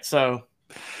right. So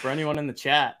for anyone in the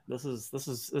chat, this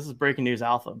is breaking news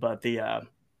alpha, but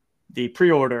the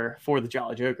pre-order for the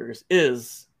Jolly Jokers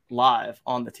is live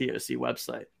on the TOC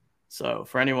website. So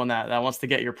for anyone that wants to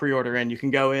get your pre-order in, you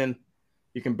can go in,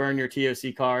 you can burn your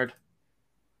TOC card.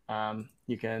 I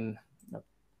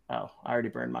already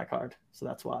burned my card, so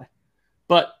that's why.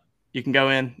 But you can go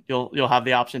in, you'll have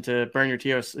the option to burn your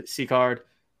TOC card,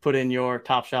 put in your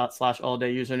Top Shot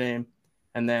 /all-day username,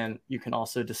 and then you can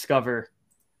also discover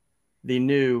the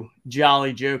new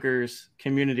Jolly Jokers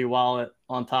community wallet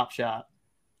on Top Shot.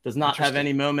 Does not have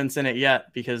any moments in it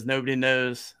yet because nobody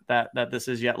knows that this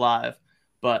is yet live.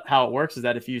 But how it works is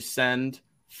that if you send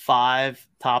 5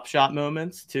 Top Shot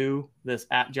moments to this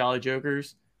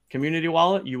 @JollyJokers community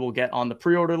wallet, you will get on the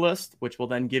pre-order list, which will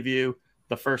then give you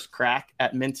the first crack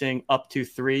at minting up to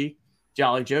 3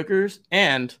 Jolly Jokers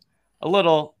and a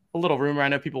little rumor. I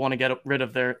know people want to get rid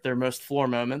of their most floor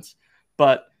moments,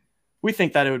 but we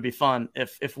think that it would be fun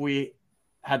if we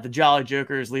had the Jolly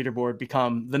Jokers leaderboard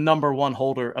become the number 1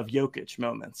 holder of Jokic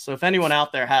moments. So if anyone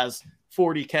out there has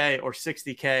 40K or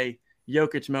 60K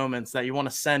Jokic moments that you want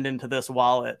to send into this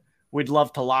wallet, we'd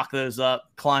love to lock those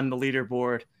up, climb the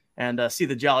leaderboard, and see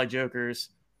the Jolly Jokers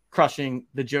crushing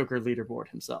the Joker leaderboard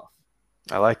himself.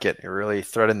 I like it. You're really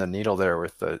threading the needle there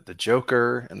with the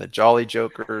Joker and the Jolly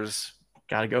Jokers.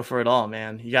 Got to go for it all,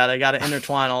 man. You gotta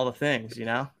intertwine all the things, you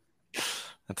know.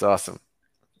 That's awesome.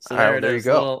 So All right, there well, it there you is,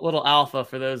 go. little alpha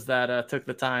for those that took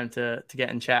the time to get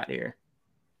in chat here.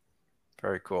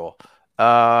 Very cool.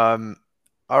 Um,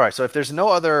 all right, so if there's no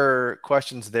other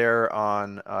questions there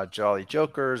on Jolly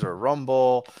Jokers or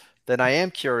Rumble, then I am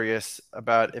curious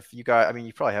about if you guys, I mean,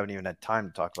 you probably haven't even had time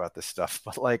to talk about this stuff,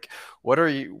 but like, what are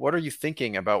you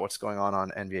thinking about what's going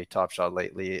on NBA Top Shot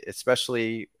lately,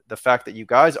 especially the fact that you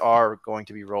guys are going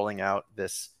to be rolling out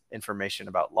this information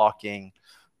about locking.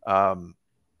 Um,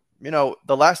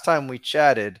 the last time we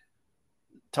chatted,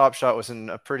 Top Shot was in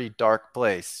a pretty dark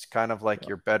place, kind of like Yep.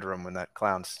 your bedroom when that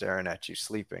clown's staring at you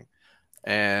sleeping.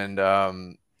 And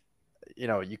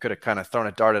you could have kind of thrown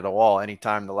a dart at a wall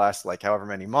anytime the last like however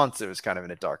many months it was kind of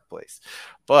in a dark place.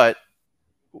 But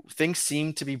things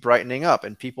seem to be brightening up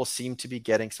and people seem to be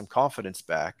getting some confidence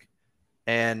back.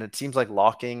 And it seems like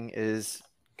locking is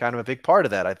kind of a big part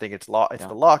of that. I think it's Yeah.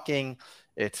 the locking,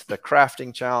 it's the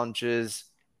crafting challenges.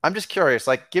 I'm just curious,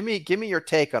 like give me your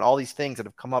take on all these things that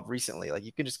have come up recently. Like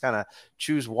you can just kind of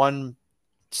choose one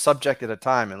subject at a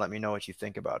time and let me know what you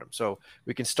think about them. So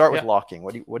we can start with Yeah. locking.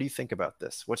 What do you think about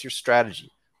this? What's your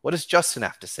strategy? What does Justin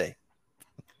have to say?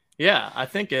 Yeah, I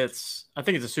think it's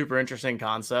a super interesting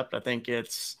concept. I think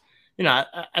it's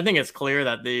I think it's clear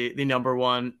that the number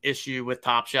one issue with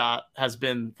Top Shot has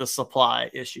been the supply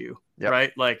issue, Yep.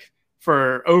 right? Like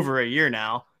for over a year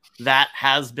now, that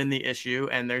has been the issue,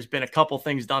 and there's been a couple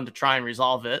things done to try and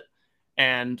resolve it,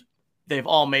 and they've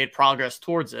all made progress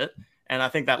towards it. And I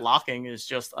think that locking is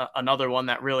just another one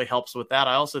that really helps with that.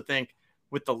 I also think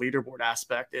with the leaderboard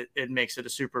aspect, it makes it a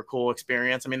super cool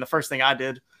experience. I mean, the first thing I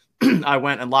did I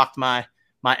went and locked my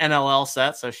NLL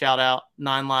set. So shout out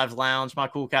Nine Lives Lounge. My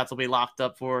Cool Cats will be locked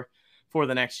up for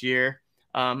the next year.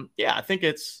 Yeah, I think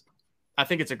it's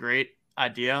a great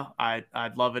idea.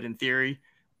 I'd love it in theory.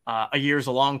 A year is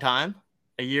a long time.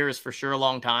 A year is for sure a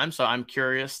long time. So I'm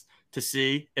curious to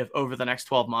see if over the next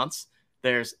 12 months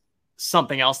there's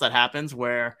something else that happens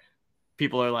where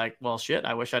people are like, well, shit,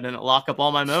 I wish I didn't lock up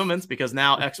all my moments because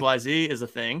now XYZ is a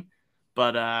thing.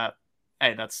 But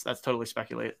hey, that's totally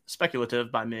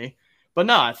speculative by me. But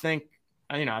no, I think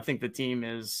the team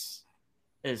is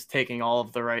taking all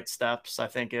of the right steps. I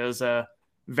think it was a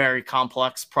very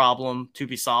complex problem to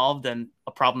be solved and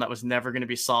a problem that was never going to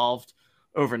be solved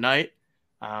overnight.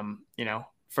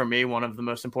 For me, one of the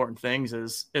most important things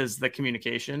is the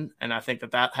communication, and I think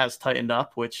that has tightened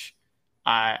up, which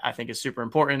I think is super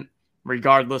important,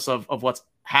 regardless of what's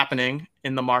happening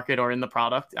in the market or in the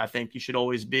product. I think you should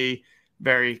always be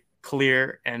very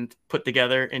clear and put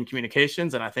together in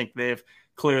communications, and I think they've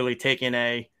clearly taken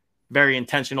a very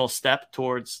intentional step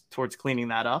towards cleaning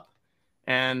that up.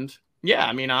 And yeah,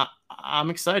 I mean, I'm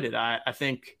excited. I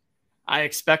think I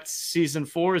expect season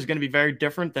 4 is going to be very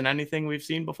different than anything we've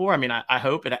seen before. I mean, I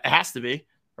hope it has to be,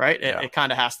 right? Yeah. It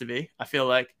kind of has to be. I feel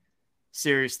like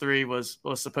series 3 was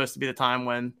supposed to be the time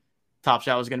when Top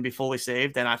Shot was going to be fully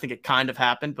saved, and I think it kind of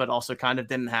happened, but also kind of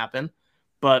didn't happen.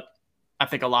 But I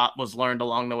think a lot was learned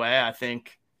along the way. I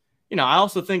think, I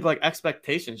also think like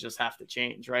expectations just have to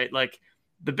change, right? Like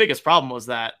the biggest problem was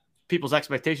that people's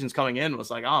expectations coming in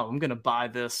was like, oh, I'm going to buy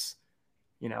this,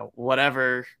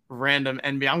 whatever random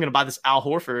NBA. I'm going to buy this Al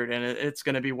Horford, and it's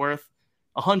going to be worth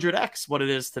 100x what it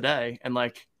is today. And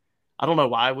like, I don't know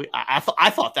why I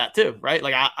thought that too, right?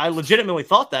 Like I legitimately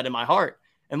thought that in my heart.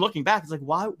 And looking back, it's like,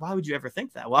 why would you ever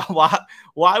think that?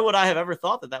 Why would I have ever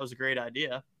thought that was a great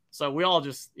idea? So we all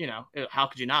just, how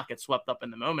could you not get swept up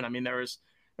in the moment? I mean, there was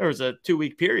a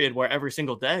 2-week period where every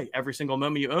single day, every single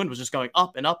moment you owned was just going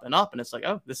up and up and up. And it's like,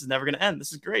 oh, this is never going to end.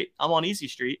 This is great. I'm on easy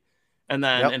street. And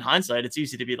then Yep. in hindsight, it's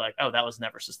easy to be like, oh, that was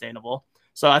never sustainable.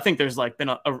 So I think there's like been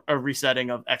a resetting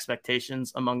of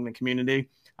expectations among the community.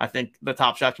 I think the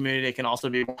Top Shot community can also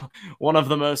be one of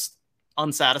the most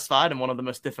unsatisfied and one of the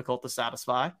most difficult to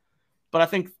satisfy. But I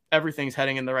think everything's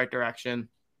heading in the right direction.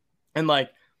 And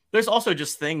like, there's also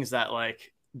just things that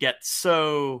like get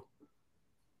so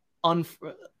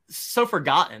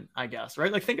forgotten, I guess,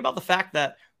 right? Like think about the fact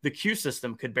that the queue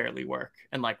system could barely work.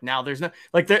 And like now there's no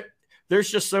like there's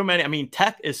just so many. I mean,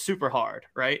 tech is super hard,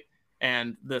 right?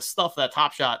 And the stuff that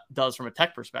Top Shot does from a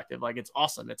tech perspective, like it's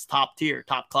awesome. It's top tier,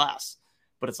 top class.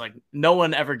 But it's like no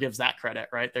one ever gives that credit,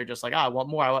 right? They're just like, I want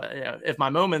more. If my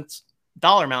moments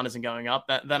dollar amount isn't going up,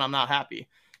 then I'm not happy.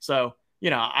 So,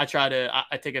 I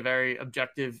take a very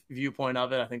objective viewpoint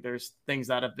of it. I think there's things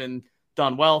that have been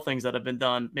done well, things that have been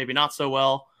done maybe not so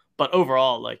well. But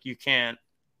overall, like you can't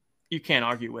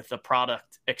argue with the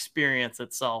product experience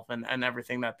itself and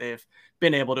everything that they've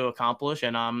been able to accomplish.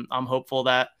 And I'm hopeful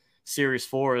that Series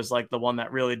 4 is like the one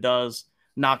that really does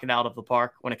knock it out of the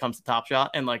park when it comes to Top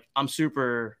Shot. And like I'm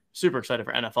super excited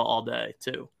for NFL All Day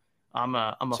too. I'm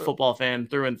a So football fan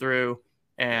through and through,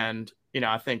 yeah. and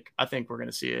I think we're going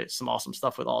to see some awesome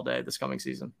stuff with All Day this coming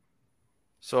season.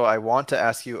 So I want to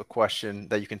ask you a question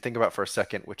that you can think about for a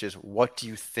second, which is what do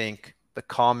you think the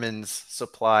commons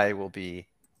supply will be,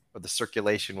 or the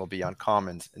circulation will be on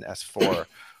commons in S4?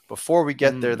 Before we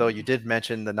get there, though, you did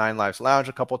mention the Nine Lives Lounge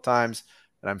a couple times,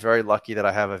 and I'm very lucky that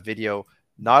I have a video.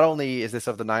 Not only is this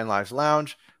of the Nine Lives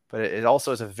Lounge, but it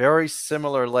also is a very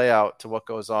similar layout to what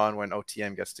goes on when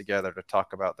OTM gets together to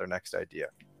talk about their next idea.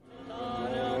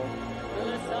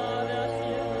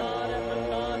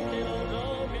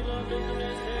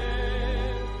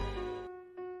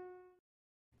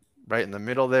 Right in the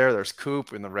middle there's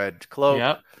Coop in the red cloak.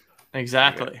 Yep,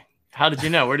 exactly. How did you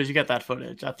know? Where did you get that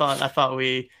footage? I thought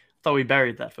we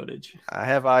buried that footage. I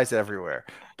have eyes everywhere.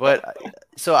 But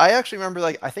so I actually remember,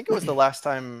 like, I think it was the last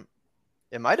time,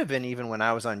 it might have been even when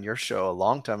I was on your show a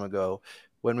long time ago,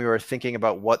 when we were thinking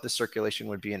about what the circulation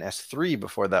would be in S3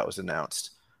 before that was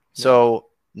announced. Yeah. So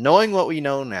knowing what we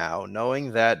know now,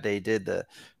 knowing that they did the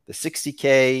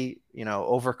 60K,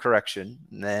 overcorrection,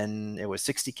 and then it was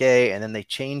 60K, and then they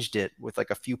changed it with like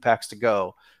a few packs to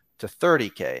go to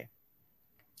 30K.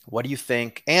 What do you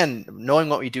think? And knowing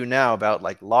what we do now about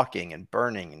like locking and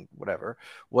burning and whatever,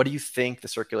 what do you think the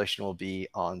circulation will be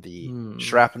on the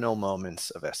shrapnel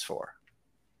moments of S4?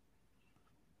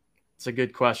 It's a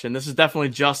good question. This is definitely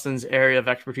Justin's area of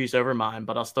expertise over mine,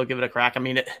 but I'll still give it a crack. I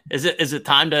mean, is it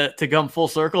time to come full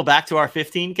circle back to our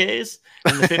 15Ks,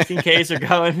 and the 15Ks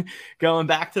are going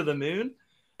back to the moon?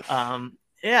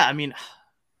 Yeah, I mean,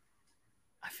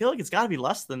 I feel like it's got to be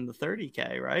less than the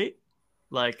 30K, right?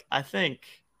 Like, I feel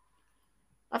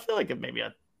like maybe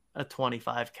a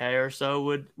 25K or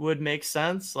so would make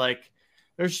sense. Like,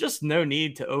 there's just no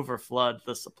need to overflood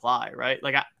the supply, right?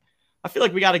 Like, I feel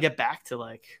like we got to get back to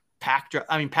like pack drop.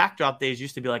 I mean, pack drop days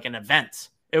used to be like an event.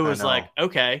 It was like,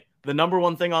 okay, the number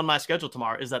one thing on my schedule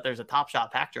tomorrow is that there's a Top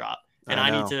Shot pack drop, and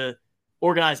I need to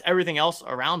organize everything else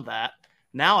around that.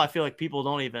 Now I feel like people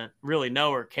don't even really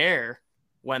know or care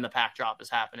when the pack drop is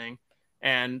happening.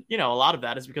 And, a lot of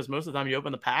that is because most of the time you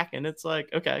open the pack and it's like,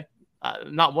 okay,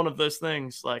 not one of those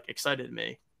things like excited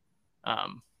me.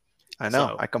 I know.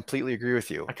 So I completely agree with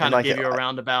you. I kind of gave you a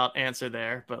roundabout answer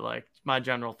there, but like my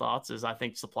general thoughts is I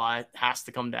think supply has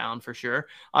to come down for sure.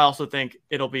 I also think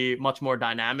it'll be much more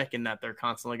dynamic in that they're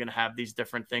constantly going to have these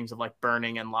different things of like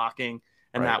burning and locking,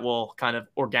 and that will kind of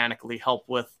organically help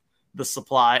with the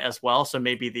supply as well. So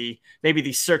maybe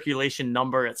the circulation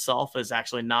number itself is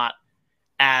actually not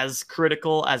as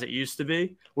critical as it used to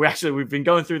be. We've been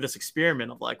going through this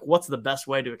experiment of like, what's the best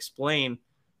way to explain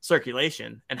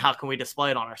circulation and how can we display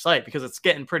it on our site, because it's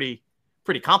getting pretty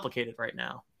complicated right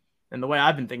now. And the way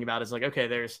I've been thinking about it is like, okay,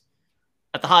 there's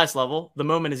at the highest level, the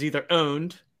moment is either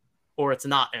owned or it's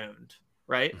not owned,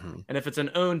 right? Mm-hmm. And if it's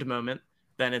an owned moment,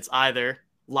 then it's either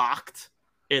locked,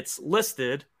 it's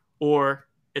listed, or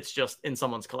it's just in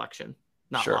someone's collection,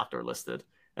 not locked or listed.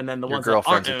 And then the ones that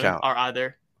aren't owned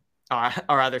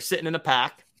are either sitting in a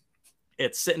pack,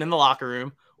 it's sitting in the locker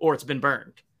room, or it's been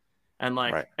burned. And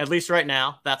like, at least right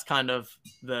now, that's kind of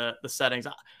the settings.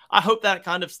 I hope that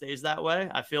kind of stays that way.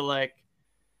 I feel like,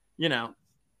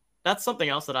 that's something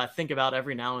else that I think about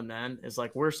every now and then is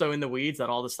like, we're so in the weeds that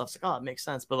all this stuff's like, oh, it makes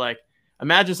sense. But like,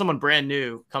 imagine someone brand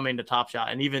new coming to Top Shot,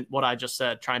 and even what I just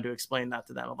said, trying to explain that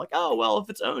to them. I'm like, oh, well,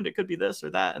 if it's owned, it could be this or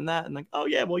that and that. And like, oh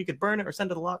yeah, well, you could burn it or send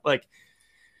it a lot. Like,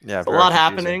 yeah, a lot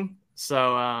happening.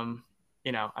 So,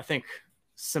 I think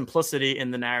simplicity in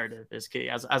the narrative is key.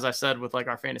 As I said, with like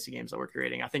our fantasy games that we're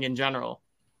creating, I think in general,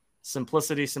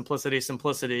 simplicity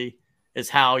is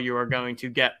how you are going to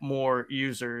get more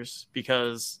users,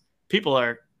 because people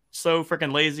are so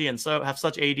freaking lazy and so have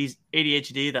such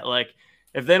ADHD that like,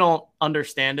 if they don't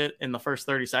understand it in the first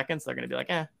 30 seconds, they're going to be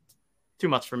like, too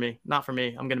much for me. Not for me.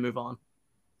 I'm going to move on.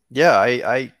 Yeah,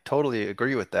 I totally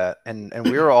agree with that. And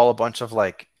we were all a bunch of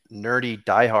like nerdy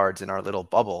diehards in our little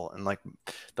bubble, and like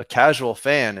the casual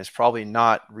fan is probably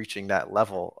not reaching that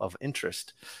level of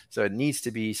interest. So it needs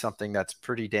to be something that's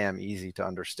pretty damn easy to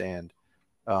understand.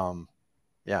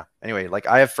 Yeah. Anyway, like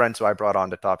I have friends who I brought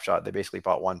on to Top Shot. They basically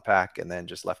bought one pack and then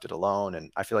just left it alone.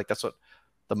 And I feel like that's what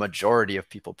the majority of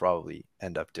people probably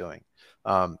end up doing.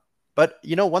 But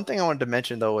one thing I wanted to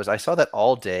mention though is I saw that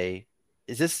All Day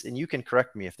is this, and you can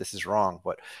correct me if this is wrong,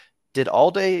 but did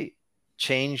All Day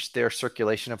change their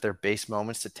circulation of their base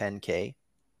moments to 10K?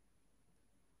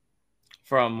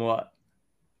 From what?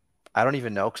 I don't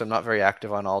even know, because I'm not very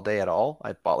active on All Day at all.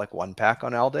 I bought like one pack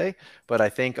on All Day, but I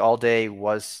think All Day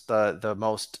was the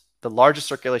largest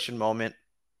circulation moment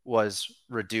was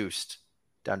reduced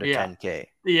down to Yeah. 10K.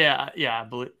 Yeah, I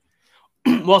believe.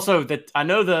 Well, so that I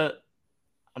know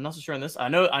I'm not so sure on this. I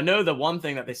know the one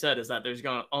thing that they said is that there's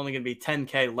only going to be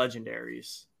 10K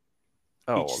legendaries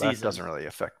Oh, each well, that season. doesn't really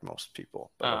affect most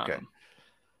people, but okay. Um,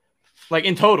 like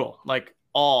in total, like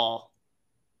all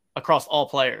across all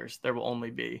players, there will only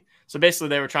be. So basically,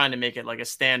 they were trying to make it like a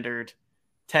standard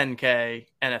 10K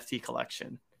NFT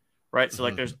collection, right? So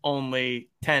like Hmm. there's only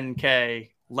 10K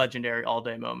legendary all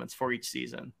day moments for each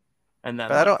season, and then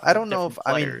But like I the don't know if, different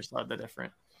I mean, players are the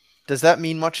different. does that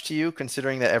mean much to you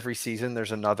considering that every season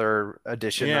there's another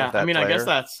edition of Yeah, I that mean, I guess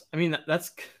player?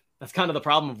 that's kind of the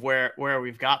problem of where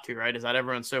we've got to, right? Is that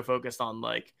everyone's so focused on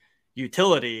like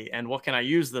utility and what can I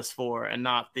use this for, and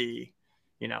not the,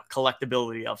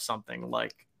 collectability of something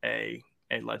like a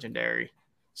legendary.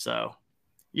 So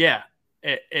yeah,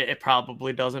 it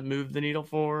probably doesn't move the needle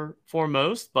for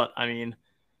most, but I mean,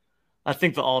 I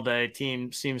think the all day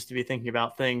team seems to be thinking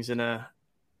about things in a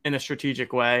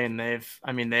strategic way, and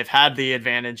they've had the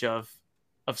advantage of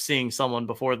seeing someone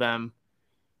before them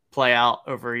play out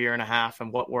over a year and a half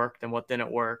and what worked and what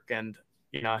didn't work. And,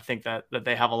 I think that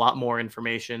they have a lot more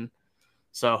information.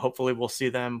 So hopefully we'll see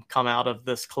them come out of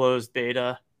this closed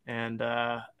beta and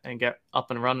get up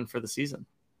and running for the season.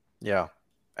 Yeah.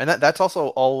 And that's also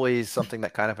always something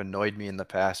that kind of annoyed me in the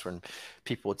past when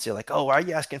people would say like, "Oh, why are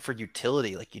you asking for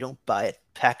utility? Like you don't buy a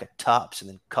pack of tops and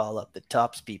then call up the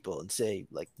tops people and say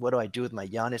like, what do I do with my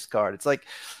Giannis card?" It's like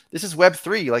this is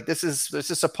Web3. Like this is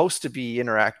supposed to be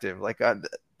interactive. Like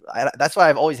that's why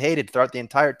I've always hated throughout the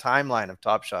entire timeline of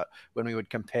Top Shot when we would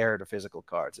compare to physical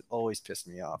cards. It always pissed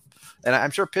me off. And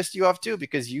I'm sure it pissed you off too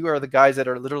because you are the guys that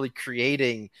are literally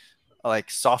creating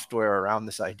like software around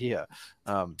this idea.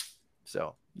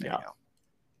 So Yeah.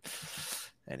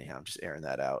 anyhow, I'm just airing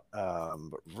that out.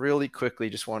 But really quickly,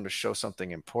 just wanted to show something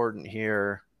important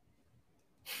here.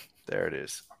 There it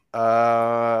is.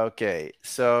 Okay,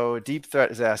 so Deep Threat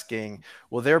is asking,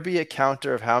 will there be a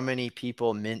counter of how many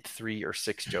people mint 3 or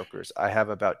 6 jokers? I have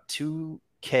about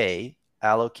 2K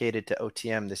allocated to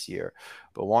OTM this year,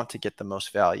 but want to get the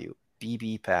most value.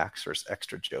 BB packs versus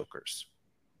extra jokers.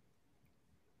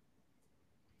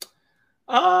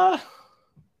 Uh,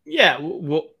 yeah.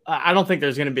 I don't think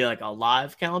there's going to be like a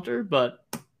live counter, but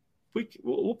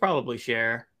we'll probably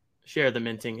share the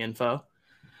minting info.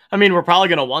 I mean, we're probably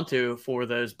going to want to for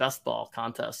those best ball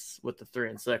contests with the 3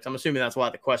 and 6. I'm assuming that's why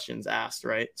the question's asked,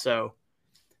 right? So,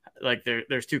 like,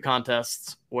 there's 2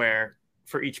 contests where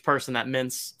for each person that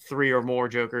mints 3 or more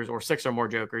jokers or 6 or more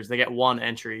jokers, they get 1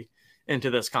 entry into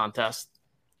this contest.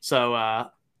 So,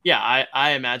 yeah,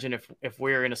 I imagine if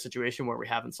we're in a situation where we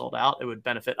haven't sold out, it would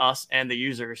benefit us and the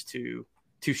users to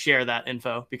share that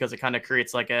info because it kind of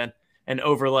creates like an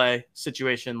overlay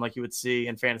situation like you would see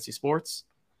in fantasy sports.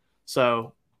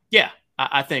 So yeah,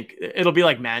 I think it'll be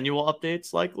like manual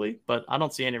updates likely, but I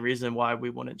don't see any reason why we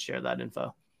wouldn't share that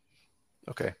info.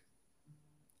 Okay.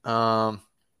 All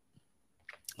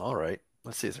right.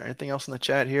 Let's see. Is there anything else in the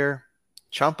chat here?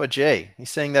 Champa J. He's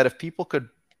saying that if people could,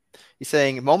 he's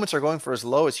saying moments are going for as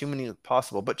low as humanly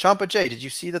possible. But Champa J, did you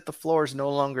see that the floor is no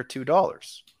longer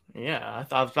 $2? Yeah,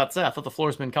 I was about to say, I thought the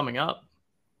floor's been coming up.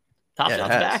 Top Yeah, it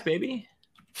Shot's has. back, baby.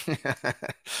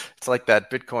 It's like that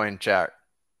Bitcoin chat.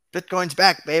 Bitcoin's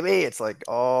back, baby. It's like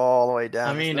all the way I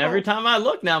down. mean, every time I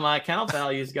look now, my account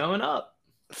value is going up.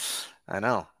 I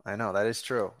know. That is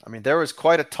true. I mean, there was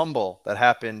quite a tumble that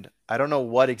happened. I don't know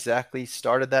what exactly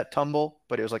started that tumble,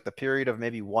 but it was like the period of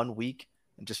maybe 1 week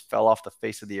and just fell off the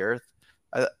face of the earth.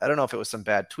 I don't know if it was some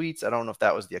bad tweets. I don't know if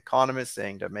that was the economist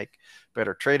saying to make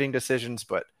better trading decisions,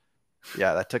 but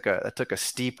yeah, that took a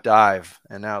steep dive,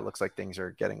 and now it looks like things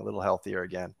are getting a little healthier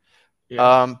again.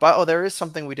 Yeah. But there is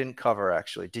something we didn't cover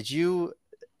actually. Did you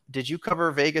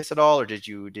cover Vegas at all, or did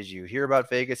you hear about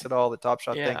Vegas at all? The Top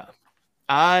Shot thing. Yeah.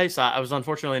 I was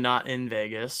unfortunately not in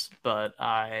Vegas, but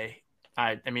I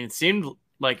mean, it seemed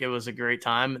like it was a great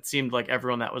time. It seemed like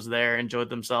everyone that was there enjoyed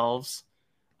themselves.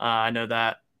 I know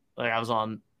that like I was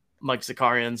on Mike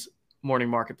Zakarian's morning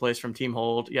marketplace from Team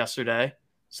Hold yesterday.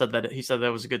 He said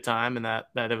that was a good time and that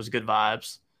it was good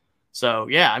vibes. So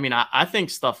yeah, I mean, I think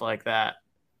stuff like that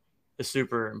is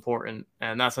super important,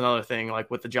 and that's another thing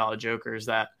like with the Jolly Jokers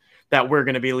that we're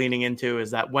going to be leaning into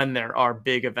is that when there are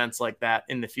big events like that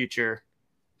in the future,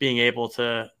 being able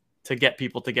to get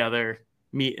people together,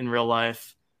 meet in real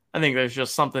life. I think there's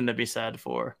just something to be said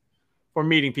for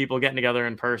meeting people, getting together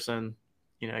in person.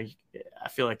 I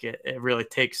feel like it really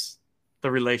takes the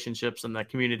relationships and the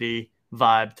community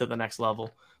vibe to the next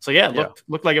level. So yeah, it Yeah.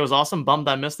 looked like it was awesome. Bummed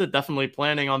I missed it. Definitely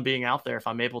planning on being out there if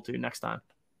I'm able to next time.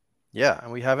 Yeah,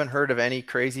 and we haven't heard of any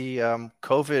crazy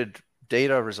COVID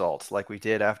data results like we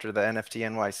did after the NFT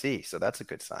NYC. So that's a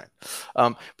good sign.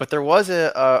 But there was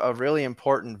a really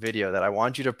important video that I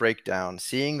want you to break down,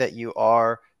 seeing that you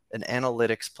are an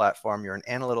analytics platform, you're an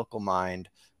analytical mind.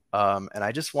 And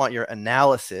I just want your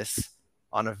analysis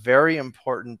on a very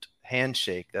important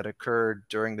handshake that occurred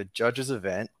during the judges'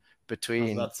 event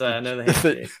between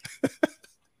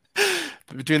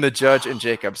between the judge and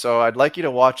Jacob. So I'd like you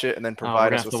to watch it and then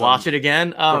provide us with some. Watch it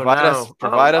again. Oh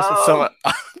provide us with some.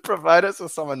 Provide us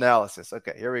with some analysis.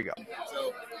 Okay, here we go.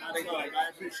 So I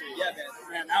appreciate it. Yeah,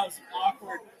 man, that was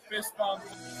awkward. Fist bump.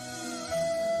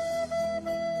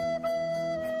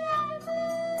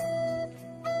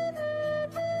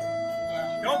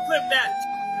 Don't clip that.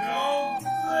 Don't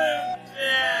clip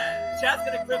that. Chat's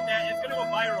gonna clip that. It's gonna go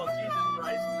viral. Jesus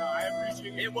Christ. No, I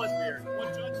appreciate it. It was weird.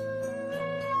 What judge?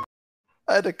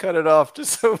 I had to cut it off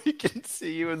just so we can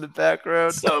see you in the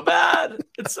background. So bad.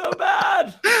 It's so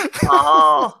bad.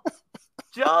 Oh,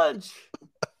 Judge.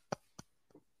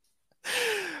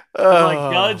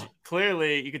 Like Judge,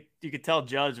 clearly you could tell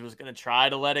Judge was gonna try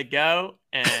to let it go,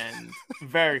 and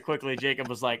very quickly Jacob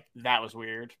was like, "That was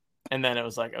weird." And then it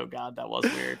was like, "Oh God, that was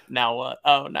weird. Now what?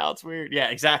 Oh, now it's weird." Yeah,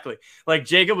 exactly. Like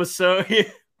Jacob was so.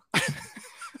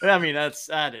 I mean,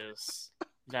 that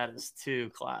is too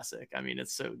classic. I mean,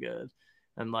 it's so good.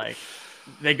 And like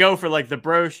they go for like the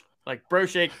bro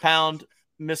shake pound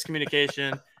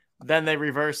miscommunication, then they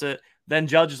reverse it. Then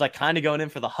Judge is like kind of going in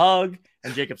for the hug,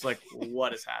 and Jacob's like,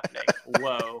 "What is happening?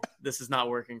 Whoa, this is not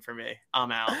working for me. I'm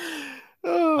out.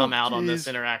 I'm out on this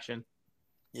interaction."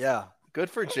 Yeah, good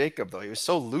for Jacob though. He was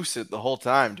so lucid the whole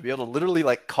time to be able to literally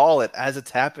like call it as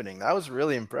it's happening. That was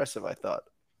really impressive, I thought.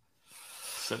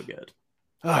 So good.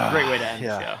 Great way to end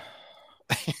the show.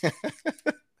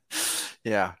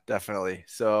 Yeah, definitely.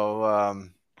 So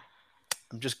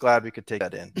I'm just glad we could take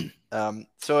that in.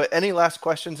 So any last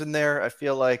questions in there? I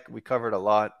feel like we covered a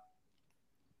lot.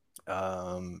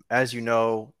 As you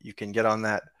know, you can get on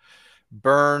that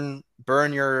burn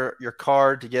your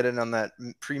card to get in on that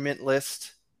pre-mint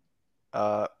list.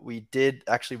 We did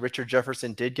actually, Richard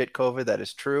Jefferson did get COVID. That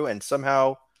is true. And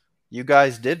somehow you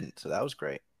guys didn't. So that was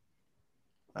great.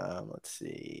 Let's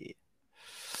see.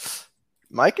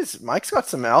 Mike's got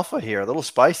some alpha here, a little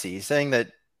spicy. He's saying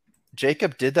that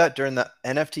Jacob did that during the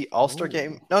NFT All-Star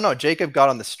game. No, Jacob got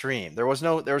on the stream. There was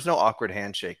no awkward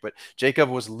handshake, but Jacob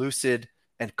was lucid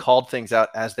and called things out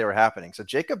as they were happening. So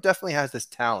Jacob definitely has this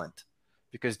talent,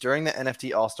 because during the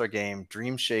NFT All-Star game,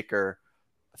 Dream Shaker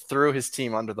threw his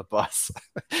team under the bus.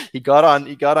 he got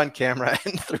on camera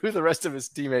and threw the rest of his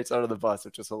teammates under the bus,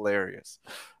 which was hilarious.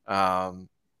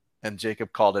 And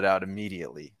Jacob called it out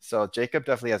immediately. So Jacob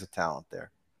definitely has a talent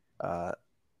there. All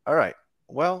right.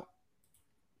 Well,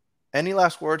 any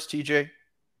last words, TJ?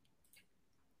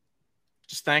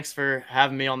 Just thanks for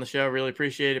having me on the show. Really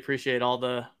appreciate it. Appreciate all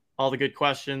the good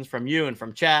questions from you and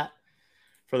from chat.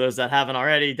 For those that haven't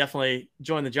already, definitely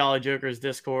join the Jolly Jokers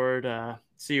Discord.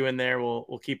 See you in there.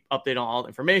 We'll keep updated on all the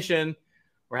information.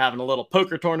 We're having a little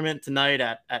poker tournament tonight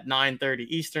at 9:30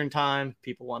 Eastern time.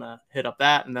 People want to hit up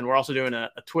that. And then we're also doing a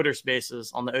Twitter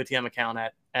Spaces on the OTM account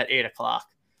at 8 o'clock.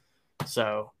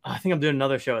 So I think I'm doing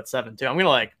another show at 7 too. I'm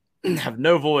going to have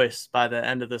no voice by the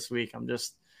end of this week. I'm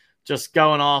just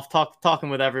going off, talking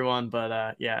with everyone.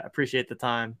 But yeah, appreciate the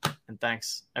time. And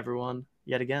thanks everyone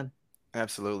yet again.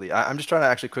 Absolutely. I'm just trying to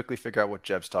actually quickly figure out what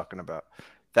Jeb's talking about.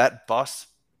 That bus.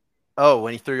 Oh,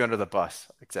 when he threw you under the bus.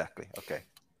 Exactly. Okay.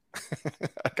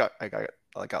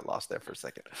 I got lost there for a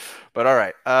second, but all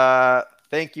right.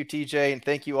 Thank you, TJ, and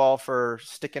thank you all for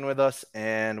sticking with us.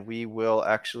 And we will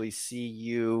actually see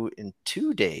you in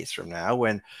 2 days from now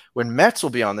when Mets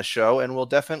will be on the show, and we'll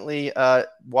definitely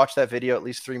watch that video at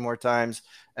least 3 more times.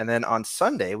 And then on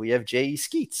Sunday we have J.E.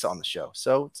 Skeets on the show,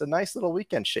 so it's a nice little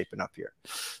weekend shaping up here.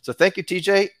 So thank you,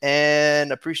 TJ,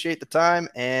 and appreciate the time.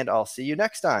 And I'll see you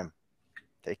next time.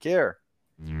 Take care.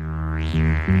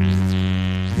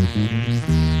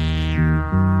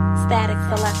 Static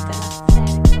Selector.